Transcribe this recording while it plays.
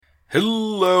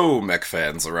Hello, mech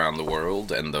fans around the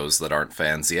world, and those that aren't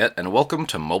fans yet, and welcome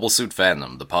to Mobile Suit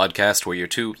Fandom, the podcast where your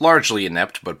two largely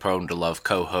inept but prone to love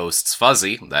co-hosts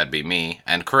Fuzzy, that'd be me,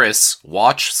 and Chris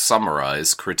watch,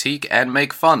 summarize, critique, and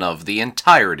make fun of the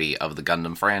entirety of the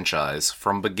Gundam franchise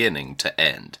from beginning to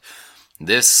end.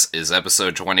 This is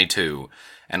episode 22,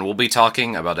 and we'll be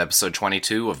talking about episode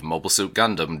 22 of Mobile Suit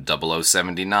Gundam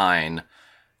 0079,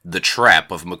 The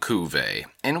Trap of M'Quve,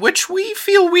 in which we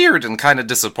feel weird and kind of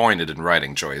disappointed in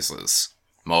writing choices.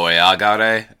 Moe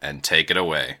agare, and take it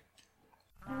away.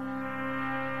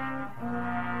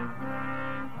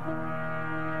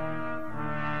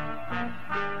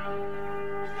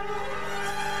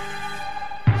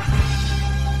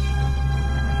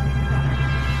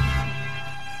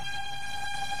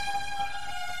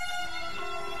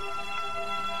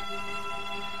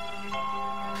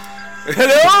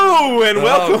 Hello and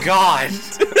welcome. Oh God!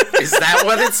 Is that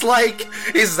what it's like?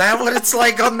 Is that what it's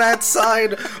like on that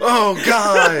side? Oh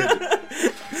God!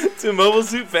 To Mobile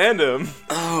Suit Fandom.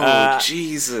 Oh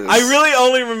Jesus! I really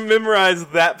only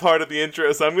memorized that part of the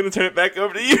intro, so I'm going to turn it back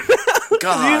over to you now.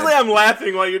 God. Usually I'm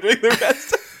laughing while you're doing the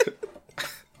rest.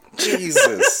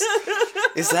 Jesus!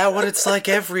 Is that what it's like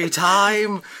every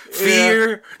time? Fear?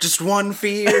 Yeah. Just one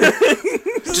fear?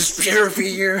 Just pure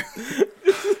fear?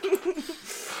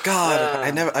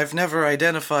 God, I've never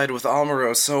identified with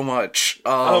Amuro so much.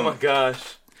 Oh my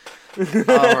gosh.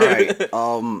 Alright,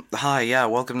 hi, yeah,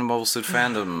 welcome to Mobile Suit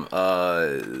Fandom,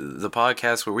 the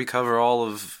podcast where we cover all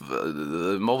of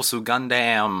the Mobile Suit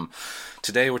Gundam.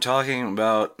 Today we're talking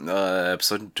about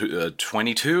episode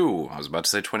 22. I was about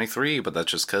to say 23, but that's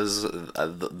just because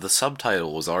the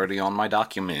subtitle was already on my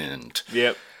document.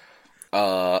 Yep.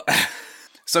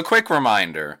 So quick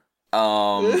reminder.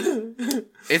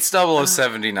 It's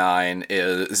 0079,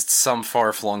 is some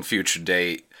far-flung future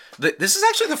date. This is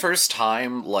actually the first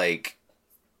time, like,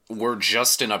 we're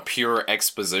just in a pure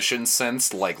exposition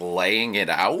sense, like, laying it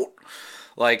out.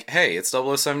 Like, hey, it's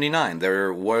 0079,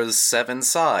 there was 7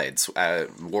 sides.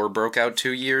 War broke out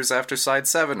 2 years after Side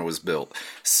 7 was built.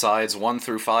 Sides 1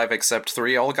 through 5, except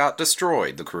 3, all got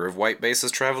destroyed. The crew of White Base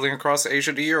is traveling across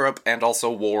Asia to Europe, and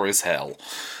also war is hell.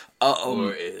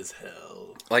 War is hell.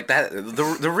 Like that, the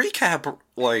recap,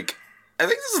 like, I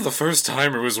think this is the first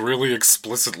time it was really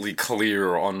explicitly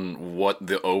clear on what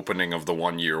the opening of the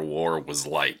 1 Year War was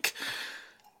like.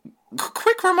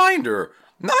 Quick reminder,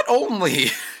 not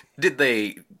only did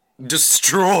they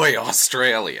destroy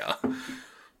Australia,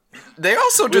 they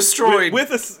also destroyed...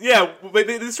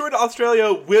 They destroyed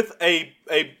Australia with a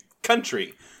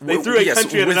country. They threw a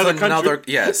country at another country.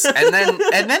 Yes, and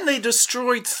then they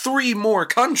destroyed 3 more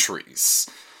countries.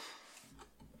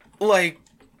 Like,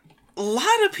 a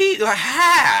lot of people,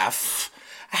 half,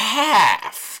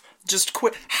 just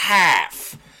quit,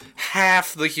 half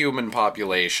the human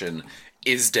population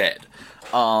is dead,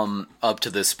 up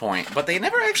to this point. But they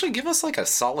never actually give us, like, a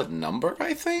solid number,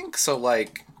 I think, so,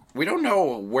 like, we don't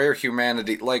know where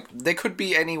humanity, like, they could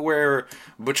be anywhere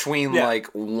between, like,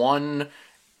 1...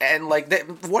 And, like,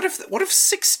 what if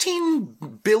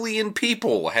 16 billion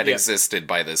people had existed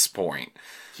by this point?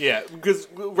 Yeah, because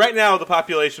right now the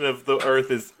population of the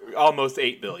Earth is almost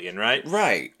 8 billion, right?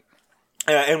 Right.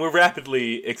 And we're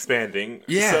rapidly expanding.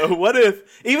 Yeah. So what if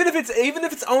even if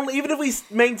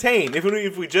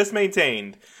we just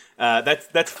maintained,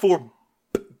 that's 4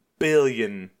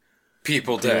 billion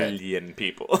people dead. Billion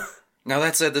people. Now,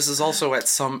 that said, this is also at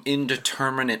some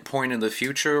indeterminate point in the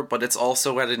future, but it's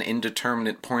also at an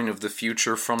indeterminate point of the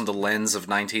future from the lens of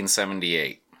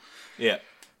 1978. Yeah.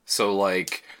 So,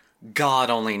 like, God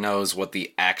only knows what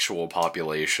the actual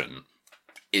population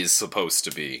is supposed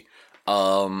to be.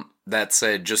 That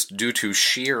said, just due to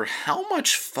sheer how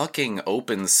much fucking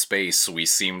open space we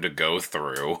seem to go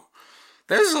through,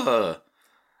 there's a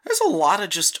lot of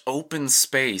just open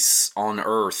space on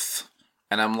Earth.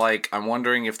 And I'm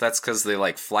wondering if that's because they,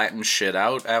 like, flatten shit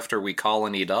out after we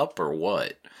colonied up, or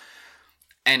what?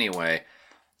 Anyway.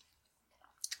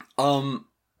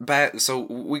 So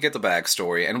we get the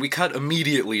backstory, and we cut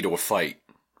immediately to a fight.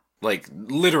 Like,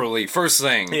 literally, first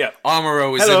thing, yeah.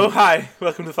 Amuro is hi,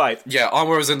 welcome to the fight. Yeah,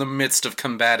 Amuro's in the midst of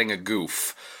combating a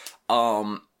goof.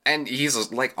 And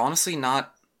he's, like, honestly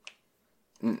not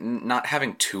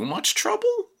having too much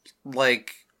trouble?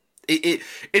 Like...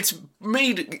 It's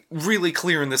made really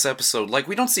clear in this episode. Like,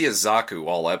 we don't see a Zaku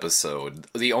all episode.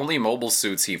 The only mobile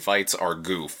suits he fights are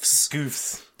goofs.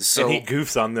 Goofs. So, and he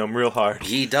goofs on them real hard.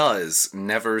 He does.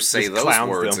 Never say those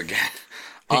words again.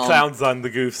 He clowns on the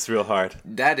goofs real hard.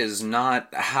 That is not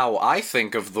how I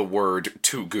think of the word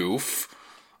to goof.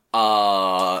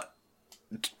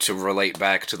 to relate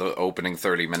back to the opening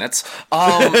 30 minutes.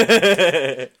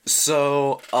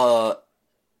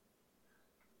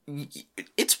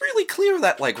 It's really clear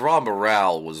that, like, Rob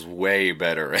Morale was way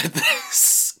better at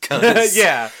this.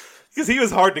 Yeah, because he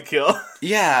was hard to kill.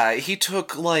 Yeah, he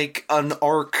took, like, an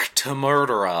arc to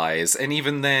murderize, and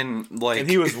even then, like... And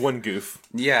he was one goof.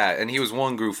 Yeah, and he was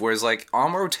one goof, whereas, like,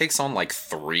 Amuro takes on, like,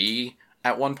 3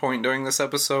 at one point during this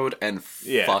episode, and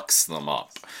fucks them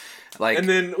up. Like, and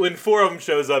then when 4 of them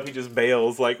shows up, he just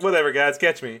bails, like, whatever, guys,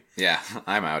 catch me. Yeah,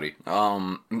 I'm outie.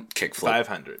 Kickflip.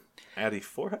 500. Audi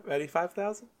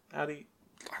 5000? Audi...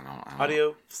 I don't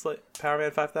Audio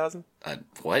Powerman 5000?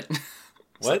 What?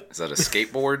 What? Is that a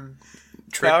skateboard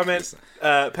trick?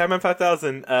 Powerman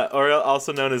 5000, or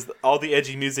also known as all the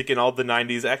edgy music in all the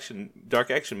 90s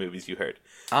dark action movies you heard.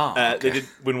 Oh, okay. They did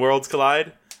When Worlds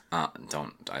Collide. I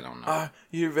don't know. Are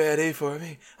you ready for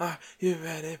me? Are you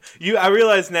ready? I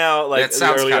realize now, like,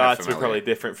 the early aughts were probably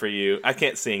different for you. I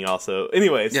can't sing also.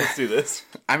 Anyways, let's do this.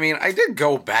 I mean, I did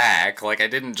go back. Like, I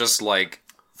didn't just, like,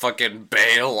 fucking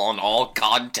bail on all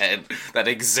content that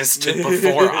existed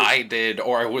before I did,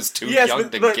 or I was too young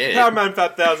to get. Powerman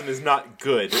 5000 is not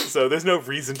good, so there's no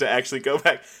reason to actually go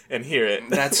back and hear it.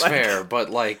 That's like, fair, but,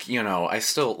 like, you know, I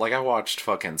still, like, I watched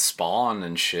fucking Spawn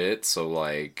and shit, so,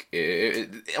 like,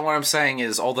 what I'm saying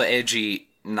is all the edgy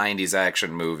 90s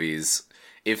action movies,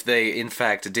 if they, in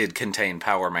fact, did contain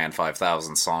Powerman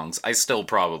 5000 songs, I still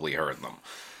probably heard them.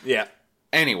 Yeah.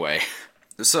 Anyway...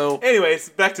 So, anyways,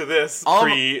 back to this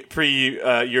pre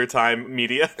your time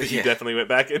media that you definitely went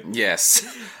back and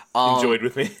enjoyed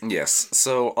with me. Yes.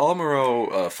 So Amuro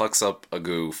fucks up a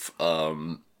goof,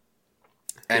 and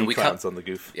he clowns on the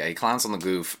goof. Yeah, he clowns on the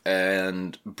goof,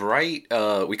 and Bright.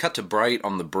 We cut to Bright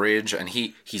on the bridge, and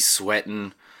he's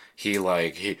sweating. He's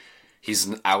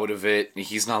out of it.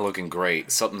 He's not looking great.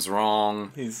 Something's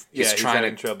wrong. He's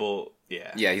having trouble.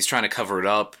 Yeah, he's trying to cover it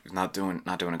up. Not doing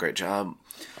a great job.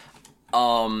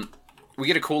 We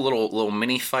get a cool little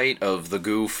mini fight of the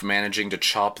goof managing to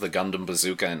chop the Gundam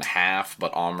bazooka in half,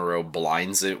 but Amuro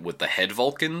blinds it with the head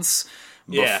Vulcans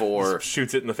before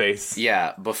shoots it in the face.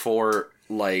 Yeah, before,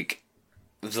 like,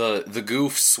 the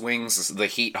goof swings the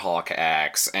Heat Hawk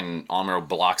axe and Amuro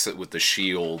blocks it with the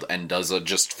shield and does a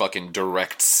just fucking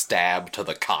direct stab to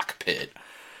the cockpit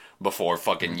before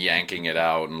fucking yanking it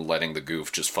out and letting the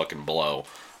goof just fucking blow.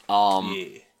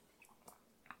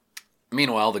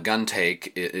 Meanwhile, the gun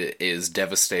take is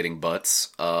devastating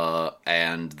butts,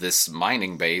 and this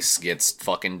mining base gets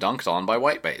fucking dunked on by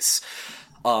White Base.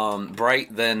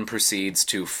 Bright then proceeds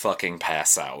to fucking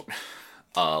pass out.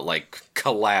 Like,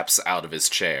 collapse out of his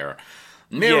chair.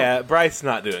 Bright's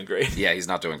not doing great. Yeah, he's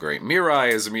not doing great.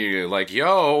 Mirai is immediately like,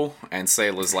 yo! And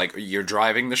Sayla's like, you're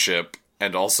driving the ship,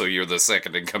 and also you're the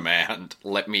second in command.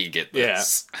 Let me get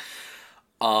this.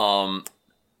 Yeah.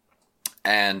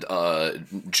 And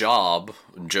Job,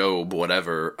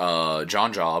 whatever,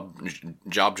 John Job.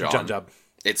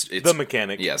 It's the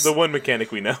mechanic. Yes, the one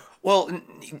mechanic we know. Well,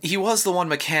 he was the one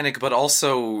mechanic, but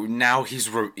also now he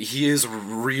is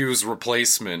Ryu's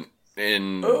replacement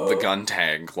in the gun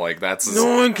tank. Like, that's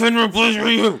no one can replace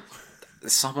Ryu.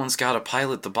 Someone's got to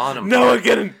pilot the bottom. No,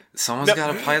 again. Someone's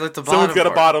got to pilot the bottom. Someone's got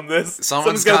to bottom this.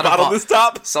 Someone's got to bottom this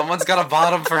top. Someone's got to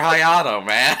bottom for Hayato,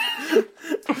 man.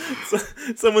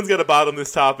 Someone's got to bottom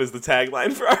this top is the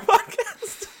tagline for our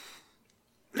podcast.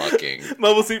 Fucking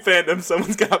Mobile Suit Fandom.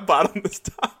 Someone's got to bottom this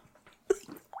top.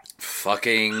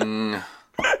 Fucking. All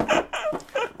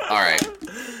right.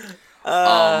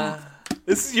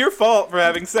 This is your fault for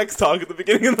having sex talk at the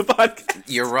beginning of the podcast.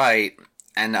 You're right.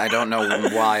 And I don't know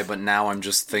why, but now I'm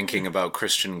just thinking about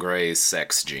Christian Grey's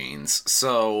sex genes.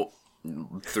 So,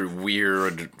 through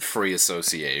weird free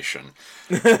association.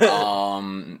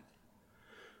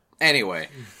 Anyway,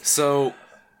 so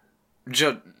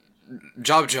Job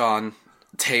John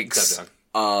takes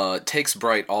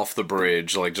Bright off the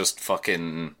bridge, like, just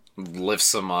fucking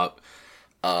lifts him up.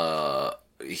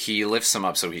 He lifts him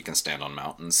up so he can stand on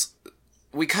mountains.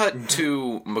 We cut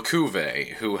to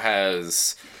Makuve, who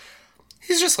has...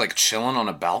 He's just, like, chilling on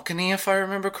a balcony, if I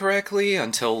remember correctly,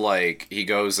 until, like, he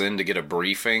goes in to get a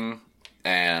briefing,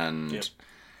 and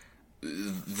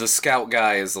the scout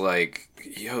guy is like,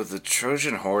 yo, the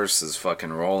Trojan horse is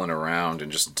fucking rolling around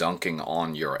and just dunking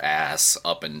on your ass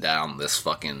up and down this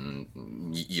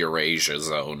fucking Eurasia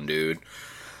zone, dude.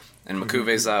 And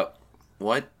Makuve's out,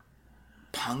 what?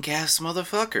 Punk-ass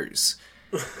motherfuckers.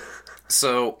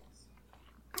 So,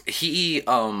 he,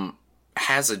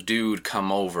 has a dude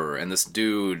come over, and this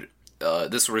dude,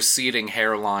 this receding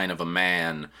hairline of a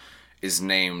man is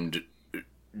named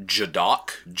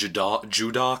Judock, Judock,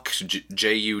 Judock.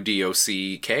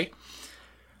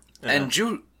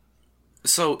 And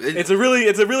So it's a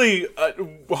really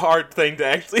hard thing to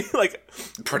actually like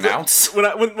pronounce.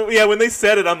 When they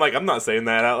said it, I'm like, I'm not saying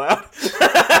that out loud.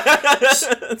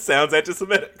 It sounds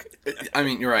anti-Semitic. I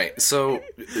mean, you're right. So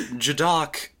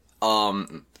Jadok,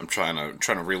 I'm trying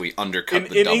to really undercut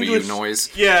the W English,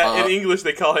 noise. Yeah, in English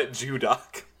they call it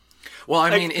Judok. Well,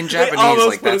 I mean, in Japanese,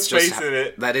 like that's just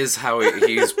that is how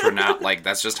he's pronounced. Like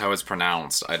that's just how it's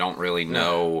pronounced. I don't really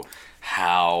know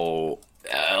how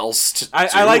else to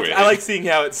I like seeing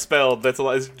how it's spelled. That's a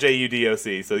lot. It's Judoc.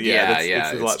 So it's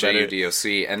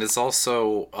Judoc, and it's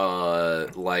also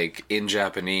like in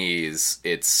Japanese,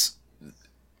 it's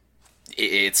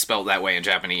spelled that way in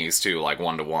Japanese too, like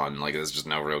 1-to-1. Like there's just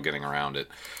no real getting around it.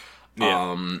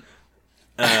 Yeah.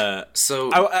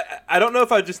 So I don't know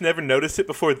if I just never noticed it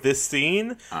before this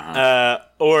scene,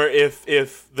 or if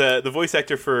the voice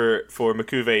actor for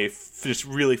M'Quve just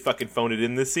really fucking phoned it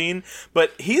in this scene.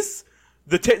 But he's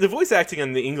the voice acting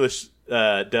in the English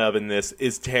dub in this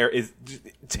is terrible.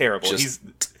 He's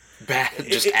bad,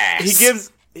 just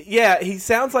ass. He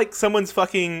sounds like someone's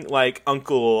fucking like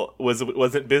uncle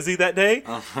wasn't busy that day,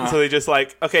 so they just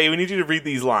like, okay, we need you to read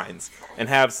these lines and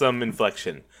have some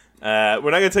inflection. We're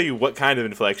not going to tell you what kind of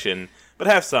inflection, but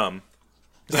have some.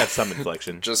 Just have some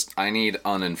inflection. I need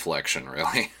an inflection,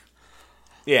 really.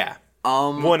 Yeah.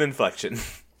 One inflection.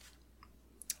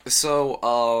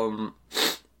 So,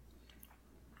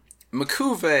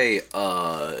 M'Quve,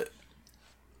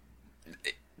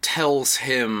 tells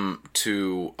him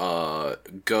to,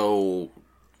 go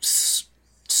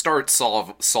start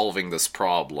solving this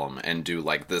problem and do,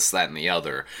 like, this, that, and the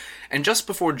other. And just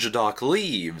before Jadok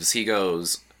leaves, he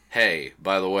goes, hey,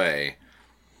 by the way,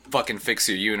 fucking fix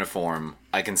your uniform.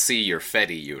 I can see your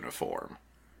Fetty uniform.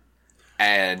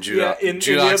 And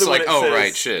Judok's like, oh, says,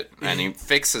 right, shit. And he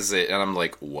fixes it, and I'm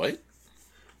like, what?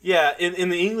 Yeah, in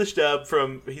the English dub,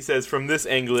 he says, from this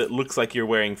angle, it looks like you're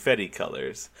wearing Fetty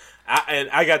colors. And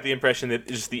I got the impression that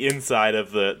just the inside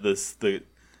of the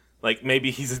like, maybe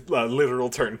he's a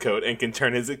literal turncoat and can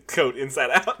turn his coat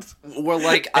inside out. Well,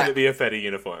 like... and it'd be a Fetty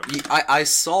uniform. I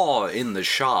saw in the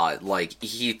shot, like,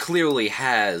 he clearly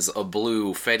has a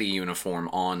blue Fetty uniform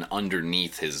on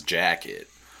underneath his jacket.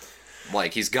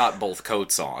 Like, he's got both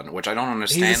coats on, which I don't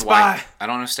understand why... I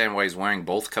don't understand why he's wearing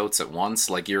both coats at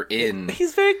once. Like, you're in...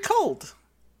 He's very cold.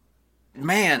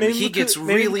 Man, he gets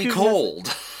really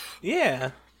cold.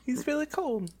 Yeah, he's really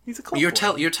cold. He's a cold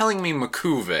boy. You're telling me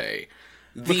M'Quve...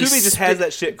 M'Quve just has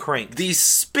that shit cranked. The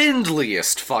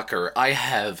spindliest fucker I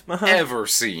have ever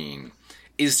seen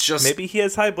is just... Maybe he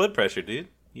has high blood pressure, dude.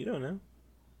 You don't know.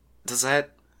 Does that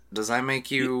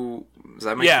make you...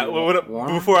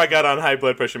 warm? Before I got on high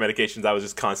blood pressure medications, I was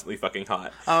just constantly fucking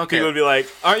hot. Oh, okay. People would be like,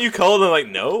 aren't you cold? And I'm like,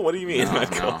 no, what do you mean? I'm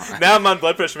cold. Now I'm on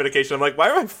blood pressure medication. I'm like, why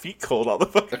are my feet cold all the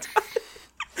fucking time?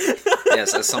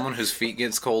 Yes, as someone whose feet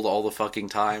gets cold all the fucking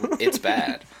time, it's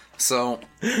bad. So...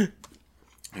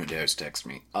 Who dares text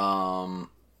me? M'Quve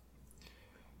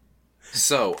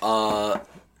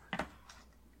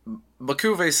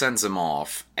sends him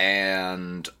off,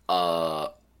 and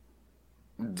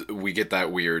we get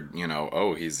that weird,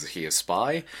 he a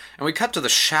spy? And we cut to the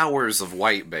showers of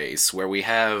White Base, where we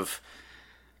have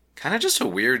kind of just a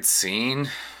weird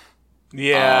scene.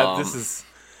 Yeah, this is...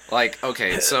 Like,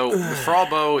 okay, so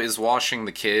Fraubo is washing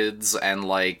the kids, and,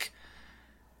 like...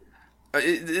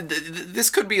 this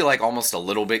could be, like, almost a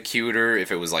little bit cuter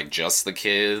if it was, like, just the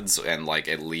kids, and, like,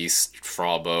 at least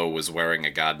Fraubo was wearing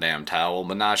a goddamn towel.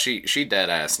 But nah, she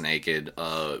dead-ass naked.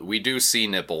 We do see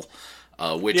nipple,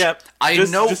 which I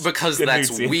know because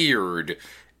that's weird.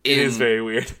 It is very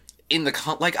weird. In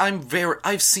the,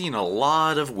 I've seen a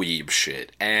lot of weeb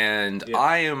shit, and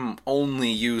I am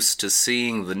only used to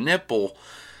seeing the nipple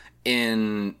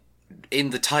in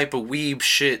the type of weeb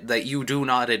shit that you do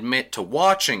not admit to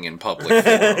watching in public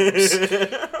forums.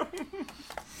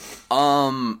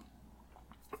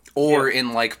 Or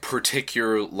in, like,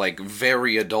 particular, like,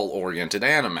 very adult-oriented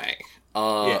anime.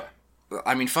 I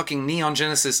mean, fucking Neon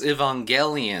Genesis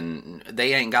Evangelion,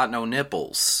 they ain't got no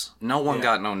nipples. No one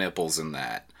got no nipples in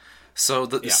that. So,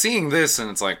 seeing this, and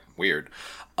it's like, weird.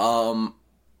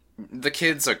 The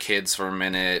kids are kids for a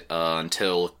minute,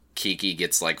 until Kiki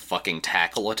gets, like, fucking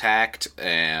tackle attacked,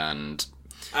 and...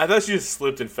 I thought she just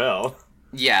slipped and fell.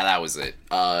 Yeah, that was it.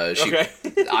 Okay.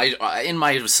 In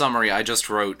my summary, I just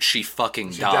wrote, she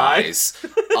fucking dies.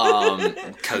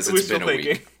 Because it's been a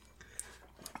week.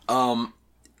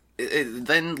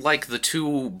 Then, like, the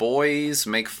two boys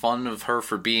make fun of her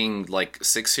for being, like,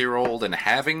 6-year-old and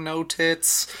having no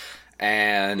tits,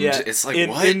 and it's like,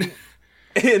 what?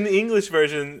 In the English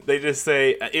version, they just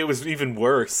say it was even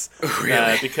worse.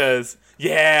 Really? Because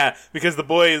the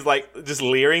boy is, like, just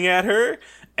leering at her,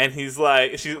 And he's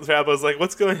like, Rabo's like,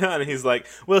 what's going on? And he's like,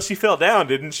 well, she fell down,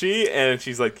 didn't she? And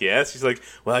she's like, yes. She's like,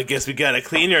 well, I guess we gotta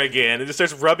clean her again. And just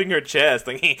starts rubbing her chest,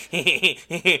 like,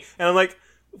 and I'm like,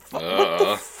 what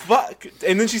the fuck?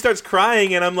 And then she starts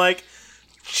crying, and I'm like,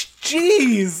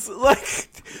 jeez,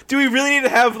 like, do we really need to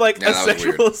have like a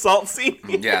sexual assault scene?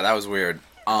 Yeah, that was weird.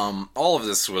 All of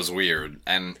this was weird,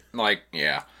 and like,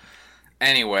 yeah.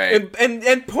 Anyway,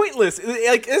 and pointless.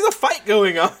 Like, there's a fight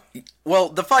going on. Well,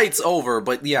 the fight's over,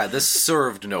 but yeah, this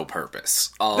served no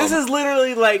purpose. This is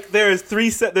literally like there's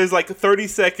like 30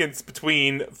 seconds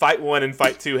between fight 1 and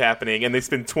fight 2 happening, and they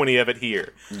spend 20 of it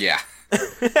here. Yeah.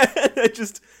 I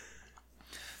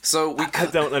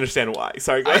don't understand why.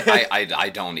 Sorry, go ahead. I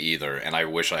don't either, and I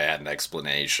wish I had an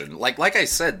explanation. Like I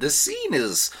said, this scene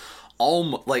is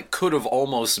could have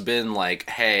almost been like,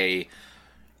 hey,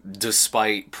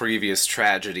 despite previous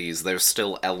tragedies, there's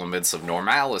still elements of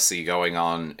normalcy going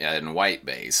on in White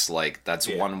Base. Like, that's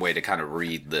one way to kind of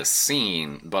read this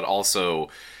scene, but also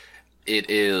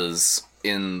it is,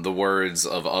 in the words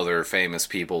of other famous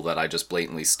people that I just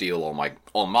blatantly steal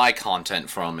all my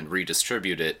content from and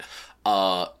redistribute it,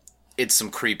 it's some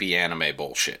creepy anime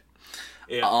bullshit.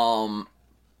 Yeah.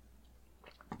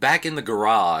 Back in the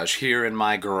garage, here in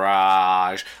my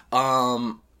garage,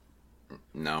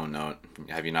 No.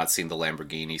 Have you not seen the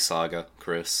Lamborghini saga,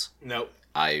 Chris? Nope.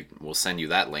 I will send you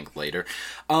that link later.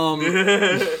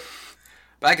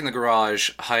 Back in the garage,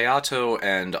 Hayato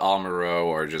and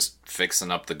Amuro are just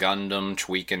fixing up the Gundam,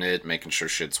 tweaking it, making sure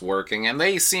shit's working, and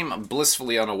they seem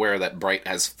blissfully unaware that Bright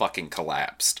has fucking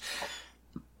collapsed.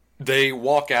 They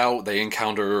walk out, they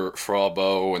encounter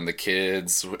Frabo and the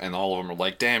kids, and all of them are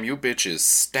like, damn, you bitches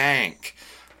stank.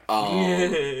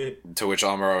 To which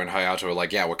Amuro and Hayato are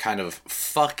like, yeah, we're kind of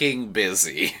fucking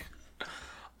busy.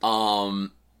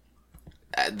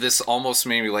 This almost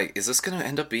made me like, is this gonna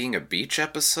end up being a beach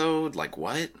episode? Like,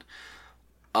 what?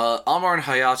 Amuro and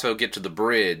Hayato get to the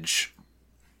bridge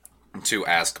to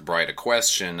ask Bright a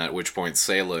question, at which point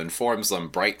Sayla informs them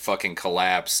Bright fucking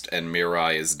collapsed and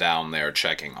Mirai is down there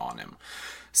checking on him.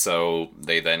 So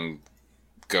they then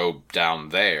go down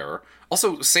there.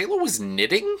 Also, Sayla was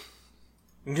knitting?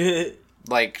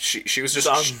 Like, she was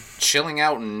just chilling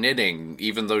out and knitting,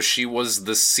 even though she was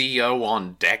the CO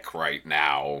on deck right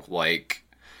now. Like,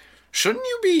 shouldn't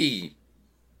you be,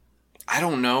 I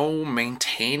don't know,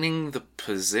 maintaining the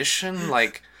position?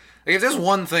 Like, if there's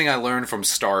one thing I learned from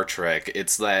Star Trek,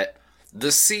 it's that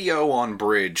the CO on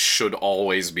bridge should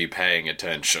always be paying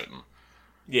attention.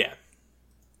 Yeah.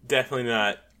 Definitely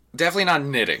not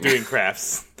knitting. doing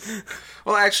crafts.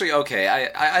 Well, actually, okay,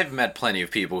 I've met plenty of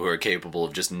people who are capable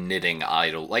of just knitting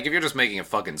idle. Like, if you're just making a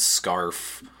fucking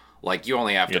scarf, like, you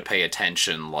only have to pay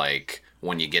attention, like,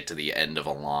 when you get to the end of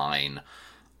a line.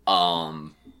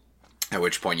 At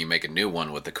which point you make a new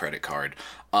one with the credit card.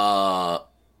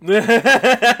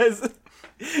 Remember,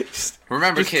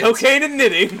 kids. Cocaine and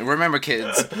knitting. Remember,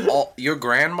 kids, your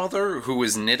grandmother, who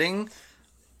was knitting,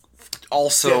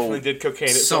 also definitely did cocaine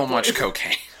at so much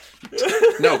cocaine.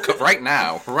 No, right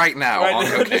now on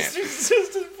cocaine. She's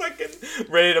just fucking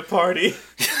ready to party.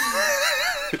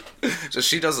 So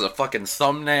she does a fucking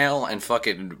thumbnail and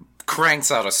fucking cranks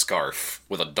out a scarf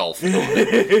with a dolphin on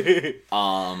it.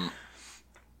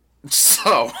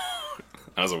 So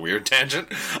that was a weird tangent.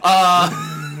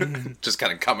 Just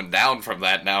kind of coming down from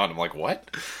that now, and I'm like,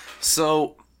 what?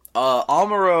 So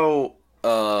Amuro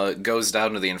goes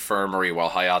down to the infirmary while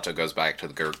Hayato goes back to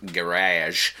the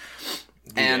garage.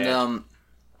 And,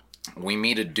 we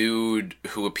meet a dude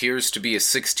who appears to be a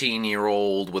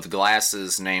 16-year-old with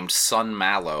glasses named Sun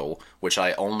Mallow, which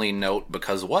I only note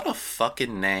because what a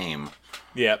fucking name.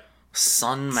 Yep.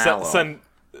 Sun Mallow.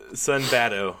 Sun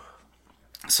Bado.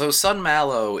 So Sun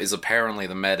Mallow is apparently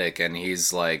the medic, and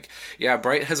he's like, yeah,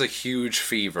 Bright has a huge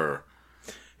fever.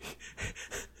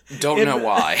 Don't know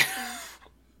why.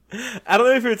 I don't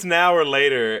know if it's now or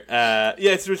later.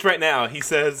 It's right now. He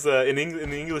says, in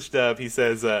the English dub, he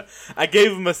says, I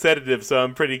gave him a sedative, so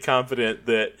I'm pretty confident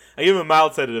that... I gave him a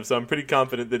mild sedative, so I'm pretty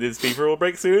confident that his fever will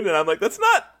break soon. And I'm like, that's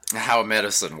not... how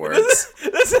medicine works.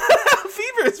 That's not how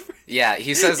fever is... Yeah,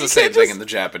 he says the same thing in the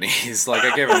Japanese. Like,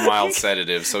 I gave him a mild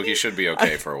sedative, so he should be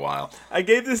okay for a while. I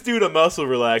gave this dude a muscle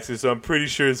relaxer, so I'm pretty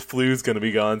sure his flu's gonna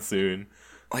be gone soon.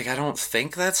 Like, I don't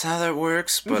think that's how that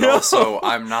works, but also,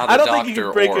 I'm not a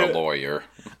doctor or a lawyer.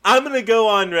 I'm going to go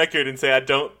on record and say I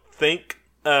don't think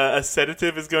a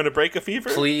sedative is going to break a fever.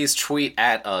 Please tweet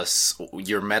at us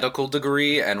your medical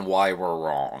degree and why we're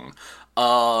wrong.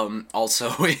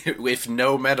 Also, if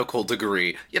no medical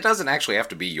degree, it doesn't actually have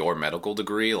to be your medical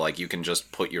degree, like, you can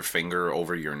just put your finger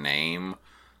over your name,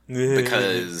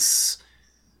 because...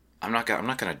 I'm not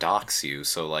gonna dox you.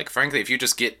 So like, frankly, if you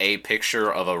just get a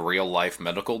picture of a real life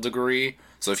medical degree,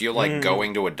 so if you're like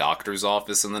going to a doctor's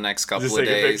office in the next couple of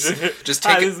days, just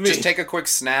take a quick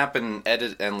snap and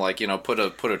edit and like put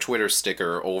a Twitter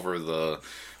sticker over the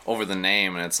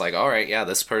name, and it's like, all right, yeah,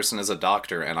 this person is a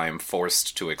doctor, and I am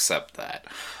forced to accept that.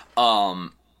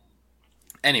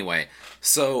 Anyway,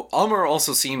 so Umar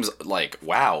also seems like,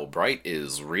 wow, Bright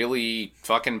is really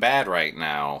fucking bad right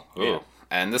now. Yeah.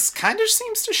 And this kind of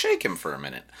seems to shake him for a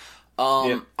minute.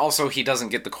 Also, he doesn't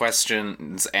get the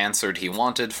questions answered he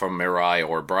wanted from Mirai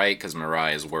or Bright, because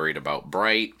Mirai is worried about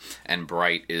Bright, and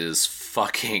Bright is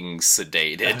fucking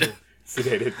sedated.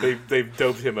 Sedated. They've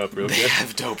doped him up real good. They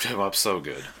have doped him up so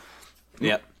good.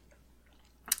 Yep.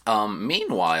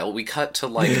 Meanwhile, we cut to,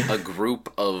 like, a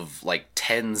group of, like,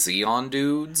 10 Zeon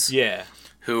dudes. Yeah.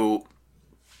 Who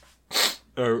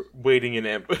are waiting in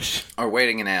ambush.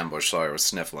 Sorry, I was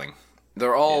sniffling.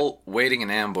 They're all waiting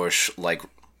in ambush, like,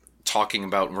 talking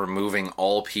about removing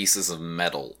all pieces of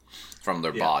metal from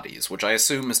their bodies, which I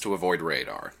assume is to avoid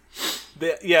radar.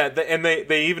 They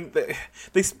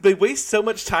waste so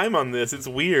much time on this. It's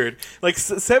weird. Like,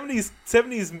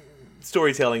 70s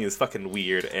storytelling is fucking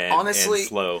weird and, honestly, and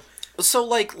slow. So,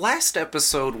 like, last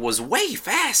episode was way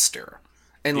faster.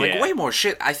 And, like, way more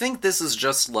shit. I think this is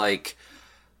just, like...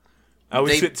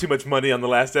 We spent too much money on the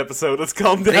last episode. Let's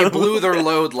calm down. They blew their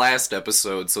load last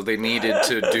episode, so they needed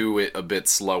to do it a bit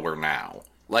slower now.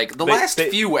 Like, the last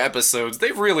few episodes,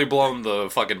 they've really blown the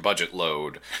fucking budget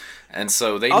load. And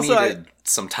so they needed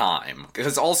some time.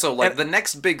 Because also, like, the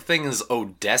next big thing is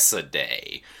Odessa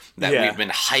Day that we've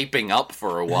been hyping up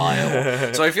for a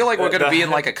while. So I feel like we're going to be in,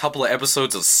 like, a couple of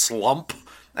episodes of slump,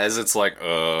 as it's like,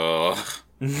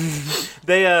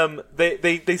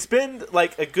 They spend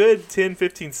like a good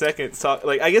 10-15 seconds talk.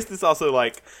 Like, I guess this also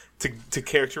like to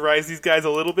characterize these guys a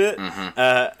little bit,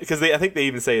 because I think they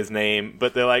even say his name,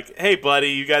 but they're like, "Hey,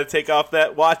 buddy, you got to take off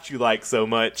that watch you like so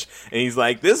much," and he's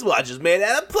like, "This watch is made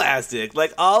out of plastic,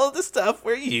 like all of the stuff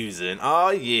we're using. Oh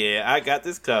yeah, I got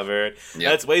this covered. Yep.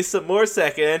 Let's waste some more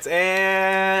seconds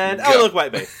and look,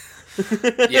 white base."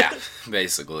 Yeah,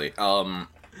 basically.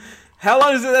 How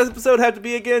long does this episode have to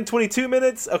be again? 22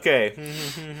 minutes? Okay.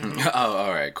 Oh,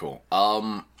 alright, cool.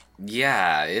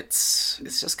 Yeah, it's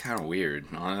just kind of weird,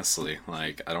 honestly.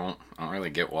 Like, I don't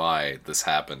really get why this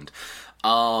happened.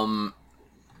 Oh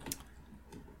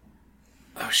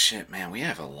shit, man, we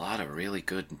have a lot of really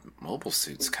good mobile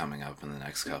suits coming up in the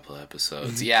next couple of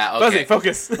episodes. Yeah, okay.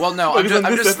 Focus. Well, no, I'm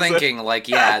just thinking, like,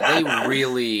 yeah,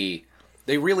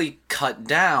 they really cut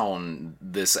down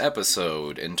this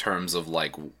episode in terms of,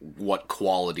 like, what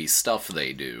quality stuff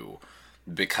they do.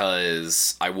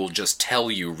 Because I will just tell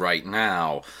you right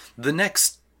now, the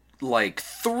next, like,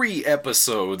 3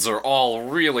 episodes are all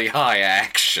really high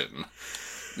action.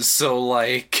 So,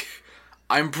 like,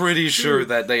 I'm pretty sure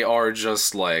that they are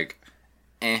just, like,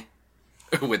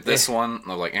 with this one.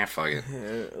 They're like, fuck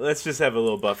it. Let's just have a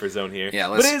little buffer zone here. Yeah,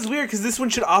 but it is weird, because this one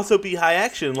should also be high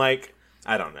action, like...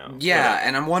 I don't know. Yeah,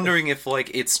 and I'm wondering if, like,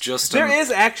 it's just... There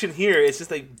is action here, it's just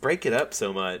they break it up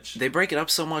so much. They break it up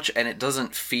so much, and it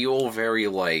doesn't feel very,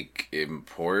 like,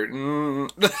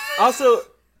 important. Also,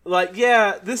 like,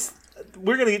 yeah, this...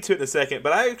 We're going to get to it in a second,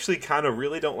 but I actually kind of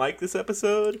really don't like this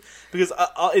episode, because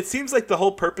it seems like the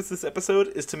whole purpose of this episode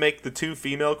is to make the 2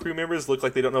 female crew members look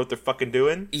like they don't know what they're fucking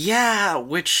doing. Yeah,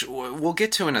 which we'll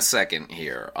get to in a second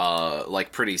here,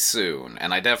 like, pretty soon,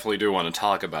 and I definitely do want to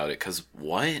talk about it, because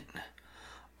what?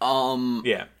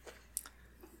 Yeah.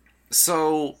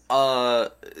 So,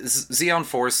 Zeon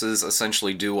forces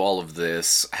essentially do all of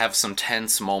this, have some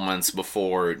tense moments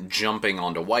before jumping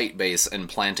onto White Base and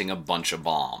planting a bunch of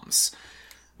bombs.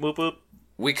 Boop boop.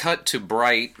 We cut to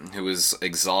Bright, who is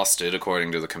exhausted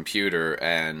according to the computer,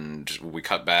 and we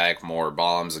cut back, more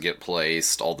bombs get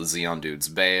placed, all the Zeon dudes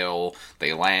bail,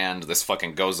 they land, this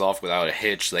fucking goes off without a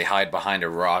hitch, they hide behind a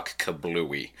rock,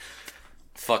 kablooey.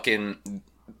 Fucking...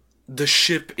 The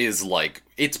ship is, like,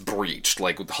 it's breached.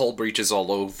 Like, the hull breaches all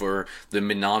over. The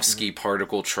Minovsky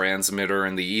particle transmitter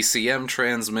and the ECM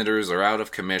transmitters are out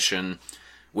of commission,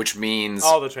 which means...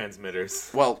 All the transmitters.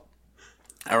 Well,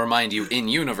 I remind you, in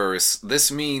universe,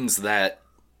 this means that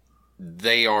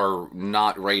they are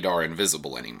not radar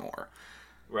invisible anymore.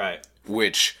 Right.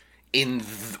 Which,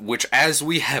 as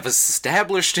we have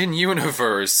established in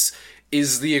universe...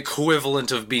 is the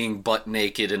equivalent of being butt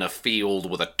naked in a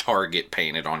field with a target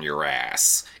painted on your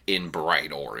ass in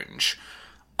bright orange.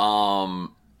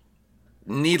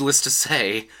 Needless to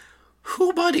say,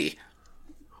 whoo buddy.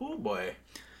 Whoo boy.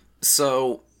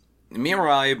 So,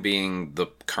 Mirai, being the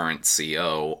current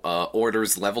CO,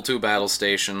 orders level 2 battle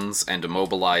stations and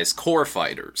immobilize core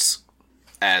fighters.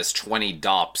 as 20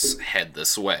 DOPS head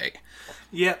this way.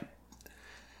 Yep.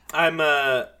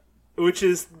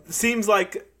 Seems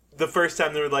like the first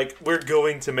time they were like, we're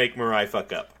going to make Mirai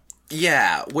fuck up.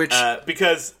 Yeah, which...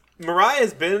 because Mirai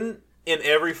has been in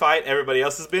every fight everybody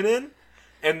else has been in,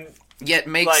 and... Yet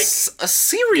makes a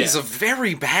series of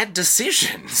very bad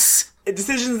decisions.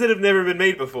 Decisions that have never been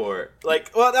made before.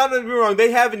 Like, well, don't get me wrong,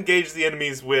 they have engaged the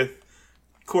enemies with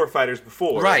core fighters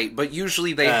before. Right, but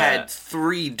usually they had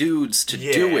 3 dudes to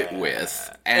do it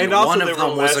with, and also one of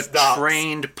them was a DOPS.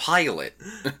 trained pilot.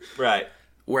 Right.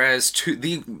 Whereas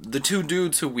the 2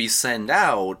 dudes who we send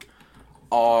out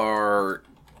are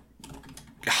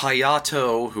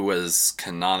Hayato, who has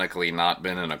canonically not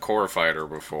been in a core fighter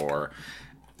before,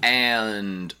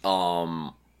 and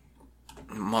Amuro.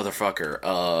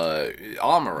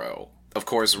 Of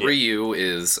course, Ryu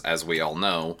is, as we all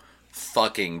know,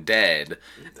 fucking dead.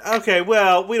 Okay,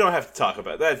 well, we don't have to talk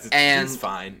about that. He's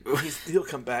fine. He'll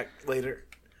come back later.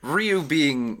 Ryu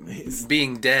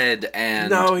being dead, and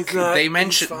no, he's not.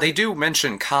 They do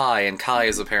mention Kai, and Kai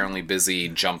is apparently busy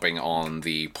jumping on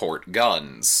the port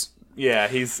guns. Yeah,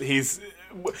 he's.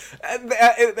 I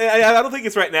don't think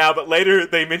it's right now, but later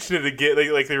they mention it again.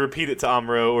 They repeat it to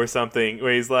Amuro or something,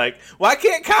 where he's like, "Why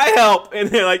can't Kai help?" And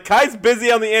they're like, "Kai's busy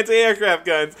on the anti-aircraft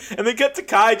guns." And they cut to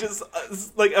Kai, just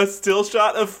like a still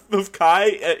shot of Kai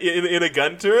in a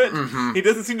gun turret. Mm-hmm. He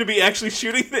doesn't seem to be actually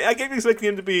shooting. I kept expecting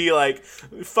him to be like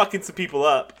fucking some people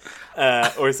up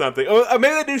or something. Or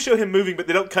maybe they do show him moving, but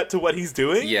they don't cut to what he's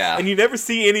doing. Yeah, and you never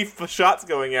see any shots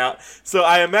going out. So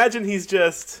I imagine he's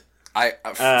just.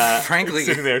 Frankly,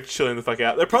 sitting there chilling the fuck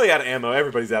out. They're probably out of ammo.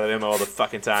 Everybody's out of ammo all the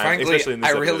fucking time. Frankly, especially in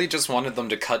this episode. really just wanted them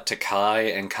to cut to Kai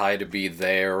and Kai to be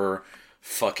there,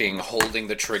 fucking holding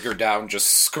the trigger down, just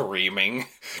screaming,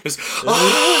 just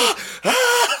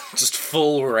just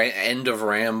full end of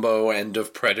Rambo, end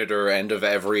of Predator, end of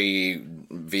every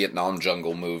Vietnam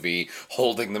jungle movie,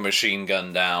 holding the machine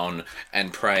gun down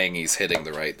and praying he's hitting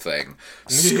the right thing,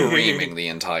 screaming the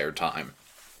entire time.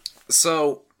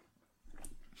 So.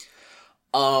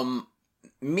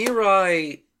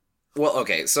 Mirai... Well,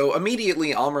 okay, so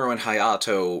immediately Amuro and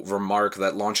Hayato remark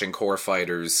that launching core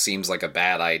fighters seems like a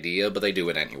bad idea, but they do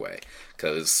it anyway.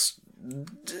 Because,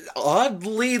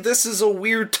 oddly, this is a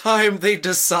weird time they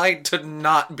decide to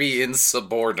not be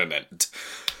insubordinate.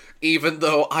 Even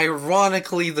though,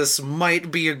 ironically, this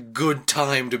might be a good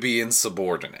time to be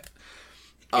insubordinate.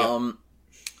 Yep.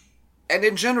 And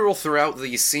in general, throughout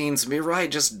these scenes, Mirai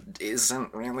just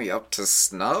isn't really up to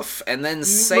snuff. And then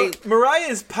Mirai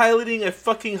is piloting a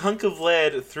fucking hunk of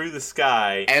lead through the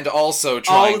sky. And also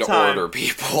trying to order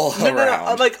people around.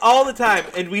 No, like, all the time.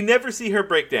 And we never see her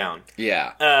break down.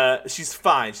 Yeah. She's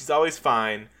fine. She's always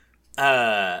fine.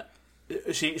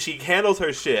 She handles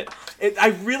her shit.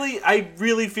 I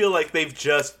really feel like they've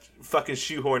just fucking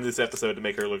shoehorned this episode to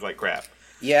make her look like crap.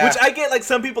 Yeah. Which I get, like,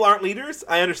 some people aren't leaders.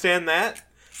 I understand that.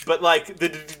 But, like, the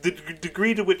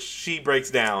degree to which she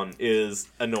breaks down is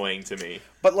annoying to me.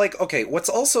 But, like, okay, what's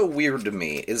also weird to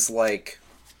me is, like,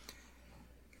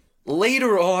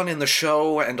 later on in the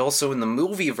show, and also in the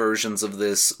movie versions of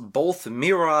this, both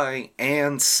Mirai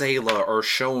and Sayla are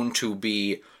shown to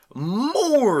be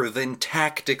more than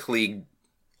tactically,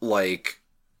 like,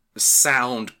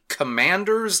 sound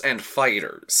commanders and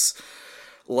fighters.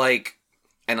 Like...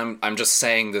 And I'm just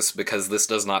saying this because this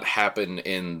does not happen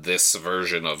in this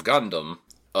version of Gundam,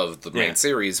 of the main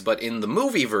series, but in the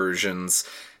movie versions,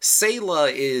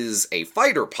 Sayla is a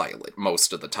fighter pilot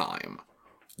most of the time.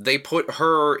 They put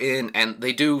her in, and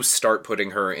they do start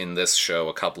putting her in this show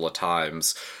a couple of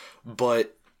times,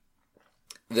 but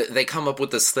they come up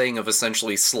with this thing of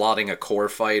essentially slotting a core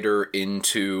fighter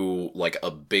into, like,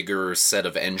 a bigger set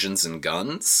of engines and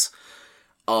guns.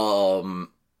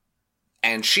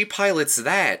 And she pilots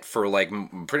that for, like,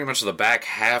 pretty much the back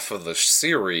half of the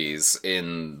series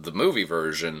in the movie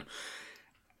version.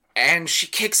 And she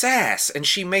kicks ass, and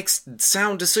she makes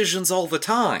sound decisions all the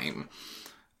time.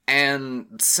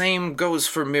 And same goes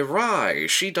for Mirai.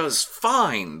 She does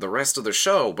fine the rest of the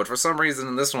show, but for some reason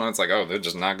in this one it's like, oh, they're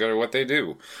just not good at what they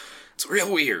do. It's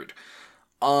real weird.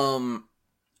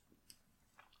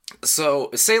 So,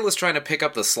 Sayla's trying to pick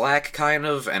up the slack, kind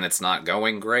of, and it's not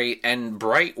going great, and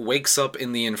Bright wakes up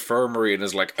in the infirmary and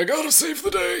is like, I gotta save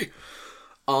the day!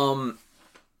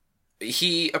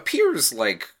 He appears,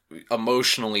 like,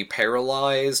 emotionally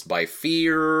paralyzed by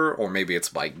fear, or maybe it's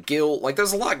by guilt. Like,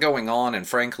 there's a lot going on, and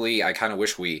frankly, I kind of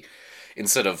wish we,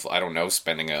 instead of, I don't know,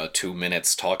 spending 2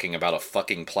 minutes talking about a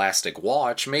fucking plastic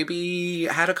watch, maybe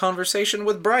had a conversation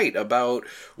with Bright about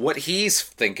what he's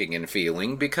thinking and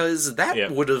feeling, because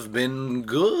that would have been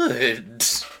good.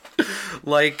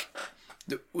 Like,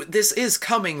 this is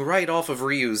coming right off of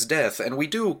Ryu's death, and we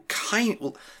do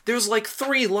there's like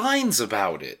 3 lines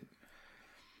about it.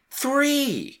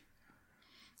 3!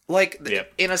 Like,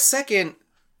 yep. In a second,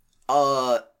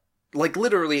 like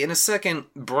literally in a second,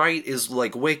 Bright is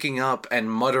like waking up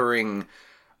and muttering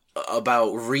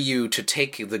about Ryu to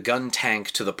take the gun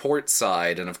tank to the port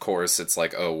side, and of course it's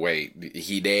like, oh wait,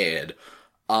 he dead.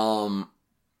 And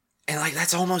like,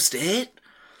 that's almost it?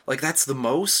 Like, that's the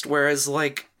most? Whereas,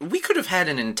 like, we could have had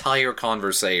an entire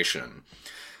conversation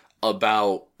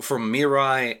from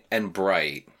Mirai and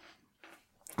Bright.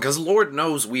 Because Lord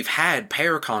knows we've had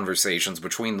pair conversations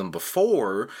between them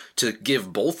before to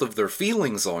give both of their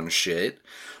feelings on shit.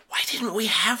 Why didn't we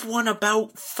have one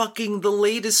about fucking the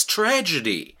latest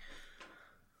tragedy?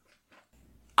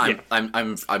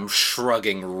 I'm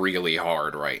shrugging really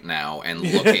hard right now and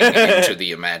looking into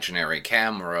the imaginary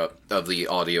camera of the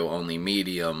audio-only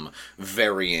medium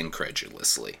very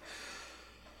incredulously.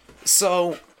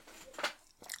 So,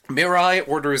 Mirai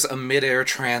orders a mid-air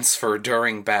transfer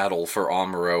during battle for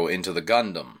Amuro into the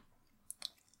Gundam,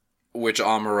 which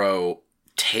Amuro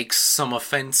takes some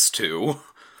offense to.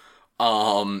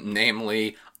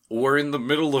 Namely, we're in the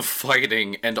middle of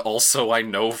fighting, and also I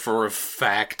know for a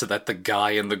fact that the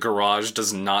guy in the garage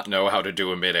does not know how to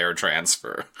do a mid-air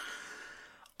transfer.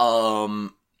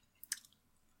 Also,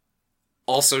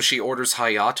 she orders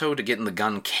Hayato to get in the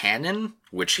gun cannon,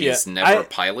 which he's never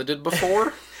piloted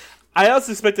before. I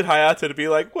also expected Hayato to be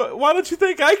like, why don't you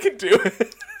think I can do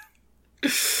it?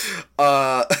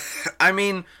 I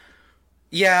mean,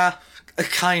 yeah,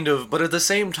 kind of, but at the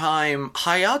same time,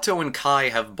 Hayato and Kai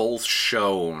have both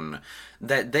shown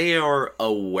that they are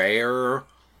aware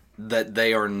that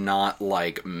they are not,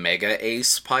 like, mega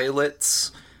ace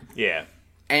pilots. Yeah.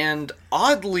 And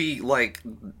oddly, like,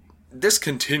 this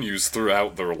continues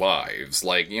throughout their lives.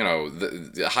 Like, you know,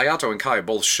 the Hayato and Kai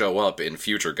both show up in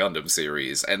future Gundam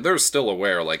series, and they're still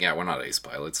aware, like, yeah, we're not ace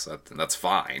pilots, that's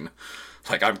fine.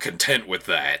 Like, I'm content with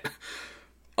that.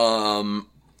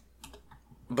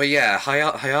 But yeah,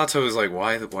 Hayato is like,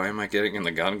 why am I getting in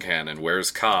the gun cannon?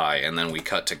 Where's Kai? And then we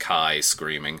cut to Kai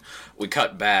screaming. We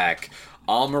cut back.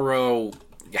 Amuro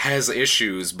has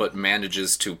issues, but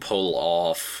manages to pull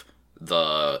off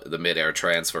the mid-air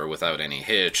transfer without any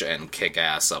hitch and kick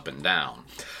ass up and down.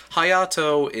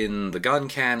 Hayato in the gun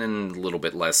cannon, a little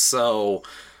bit less so,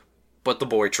 but the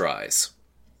boy tries.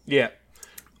 Yeah.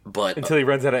 But until he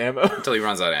runs out of ammo.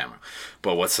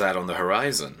 But what's that on the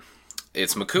horizon?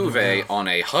 It's M'Quve on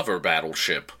a hover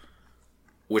battleship.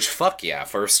 Which, fuck yeah,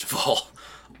 first of all.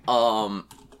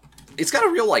 It's got a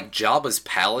real, like, Jabba's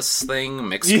Palace thing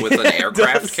mixed with an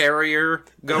aircraft carrier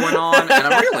going on, and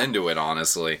I'm real into it,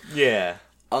 honestly. Yeah.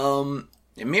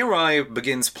 Mirai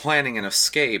begins planning an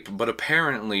escape, but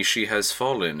apparently she has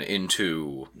fallen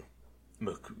into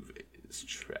M'Quve's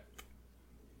trap.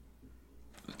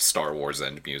 Star Wars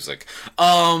end music.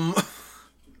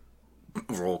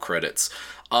 Roll credits.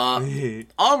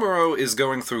 Amuro is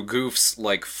going through goofs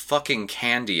like fucking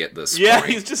candy at this point. Yeah,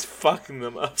 he's just fucking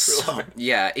them up.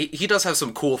 Yeah, he does have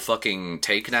some cool fucking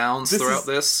takedowns throughout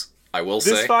this. I will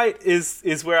say. This fight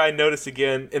is where I notice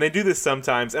again, and they do this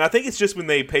sometimes, and I think it's just when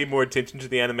they pay more attention to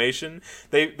the animation.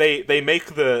 They make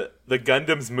the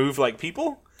Gundams move like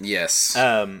people. Yes.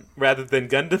 Rather than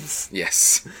Gundams.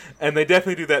 Yes. And they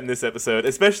definitely do that in this episode,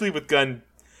 especially with Cannon,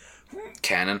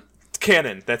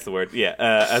 that's the word. Yeah.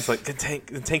 I was like,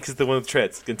 Gun-Tank is the one with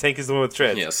treads. Gun-Tank is the one with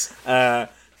treads. Yes. Gun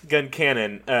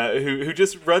Cannon, who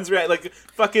just runs around, like,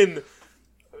 fucking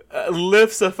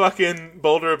lifts a fucking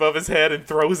boulder above his head and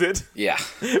throws it. Yeah.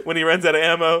 When he runs out of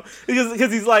ammo.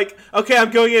 Because he's like, okay, I'm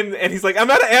going in. And he's like,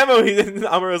 I'm out of ammo. And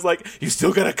Amuro's like, you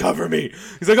still gotta cover me.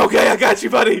 He's like, okay, I got you,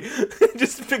 buddy.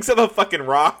 Just picks up a fucking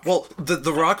rock. Well,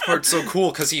 the rock part's so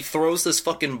cool because he throws this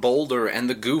fucking boulder and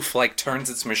the goof, like, turns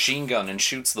its machine gun and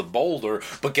shoots the boulder.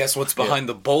 But guess what's behind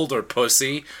the boulder,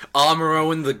 pussy?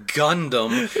 Amuro and the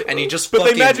Gundam. And he just But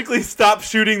they magically stop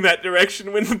shooting that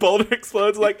direction when the boulder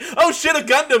explodes. Like, oh shit, a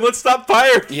Gundam. Let's stop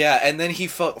fire. Yeah, and then he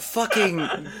fucking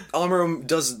Amuro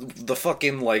does the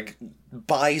fucking, like,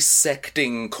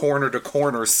 bisecting corner to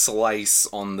corner slice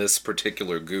on this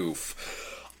particular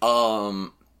goof.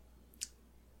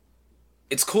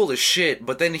 It's cool as shit,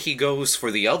 but then he goes for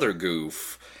the other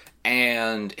goof,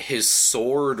 and his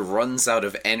sword runs out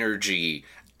of energy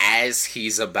as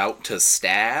he's about to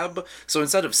stab. So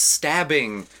instead of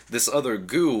stabbing this other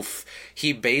goof,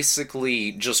 he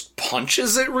basically just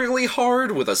punches it really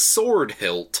hard with a sword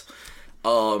hilt.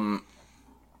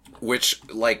 Which,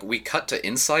 like, we cut to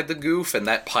inside the goof, and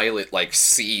that pilot, like,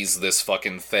 sees this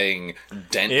fucking thing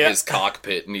dent his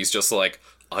cockpit, and he's just like,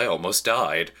 I almost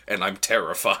died, and I'm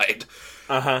terrified.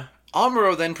 Uh-huh.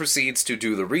 Amuro then proceeds to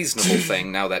do the reasonable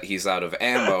thing now that he's out of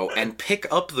ammo and pick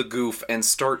up the goof and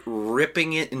start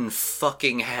ripping it in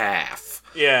fucking half.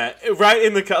 Yeah, right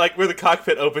in the like where the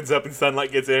cockpit opens up and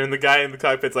sunlight gets in, and the guy in the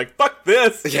cockpit's like, "Fuck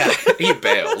this!" Yeah, he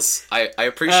bails. I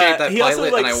appreciate that pilot,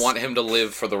 also, like, and I want him to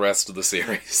live for the rest of the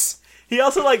series. He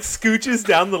also like scooches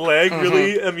down the leg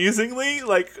really amusingly,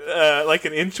 like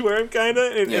an inchworm kind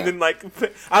of, and then like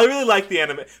I really like the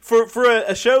anime for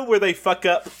a show where they fuck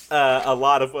up a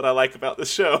lot of what I like about the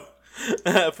show.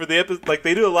 For the episode, like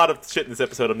they do a lot of shit in this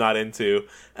episode I'm not into,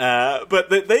 but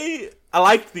I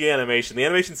liked the animation. The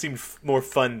animation seemed more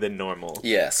fun than normal.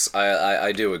 Yes,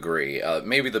 I do agree.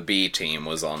 Maybe the B team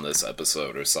was on this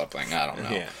episode or something. I don't know.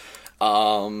 Yeah.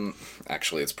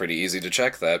 Actually, it's pretty easy to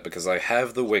check that because I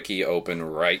have the wiki open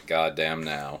right goddamn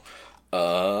now.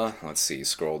 Let's see,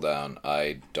 scroll down.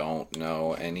 I don't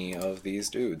know any of these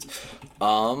dudes.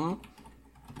 The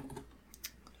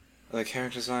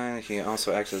character design, he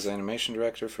also acts as animation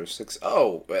director for 6...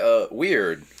 Oh,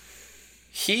 weird.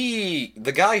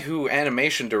 The guy who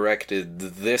animation directed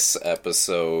this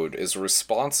episode is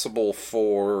responsible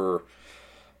for,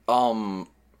 Oh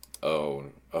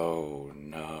no. Oh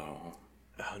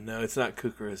no, it's not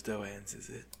Kukuru's Doans, is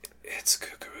it? It's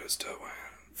Kukuru's Doan.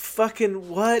 Fucking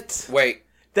what? Wait.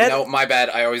 No, my bad.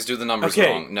 I always do the numbers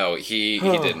wrong. No, he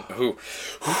didn't. Who?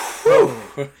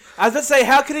 I was gonna say,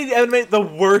 how could he animate the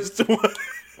worst one?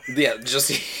 Yeah,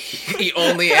 just he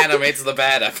only animates the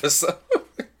bad episodes.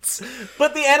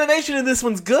 But the animation in this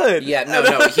one's good. Yeah, no.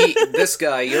 This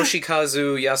guy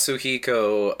Yoshikazu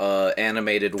Yasuhiko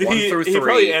animated 1 through 3. He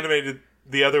probably animated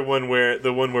the other one where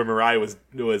Mirai was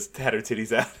had her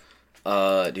titties out.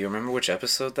 Do you remember which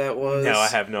episode that was? No, I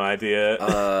have no idea.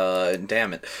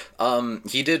 Damn it.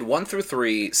 He did 1 through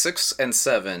 3, 6 and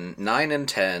 7, 9 and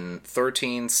 10,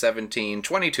 13, 17,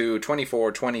 22,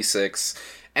 24, 26,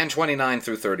 and 29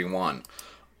 through 31.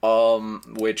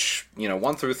 Which,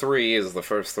 1 through 3 is the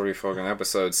first 3 fucking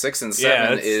episodes. 6 and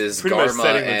 7 is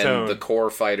Garma and the Core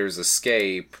Fighters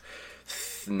Escape.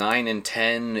 9 and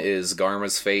 10 is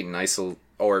Garma's Fate and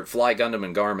Fly Gundam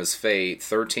and Garma's Fate.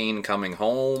 13 Coming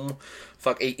Home.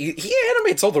 Fuck, he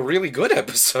animates all the really good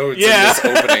episodes in this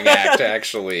opening act,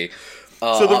 actually.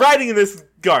 So the writing in this is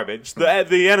garbage.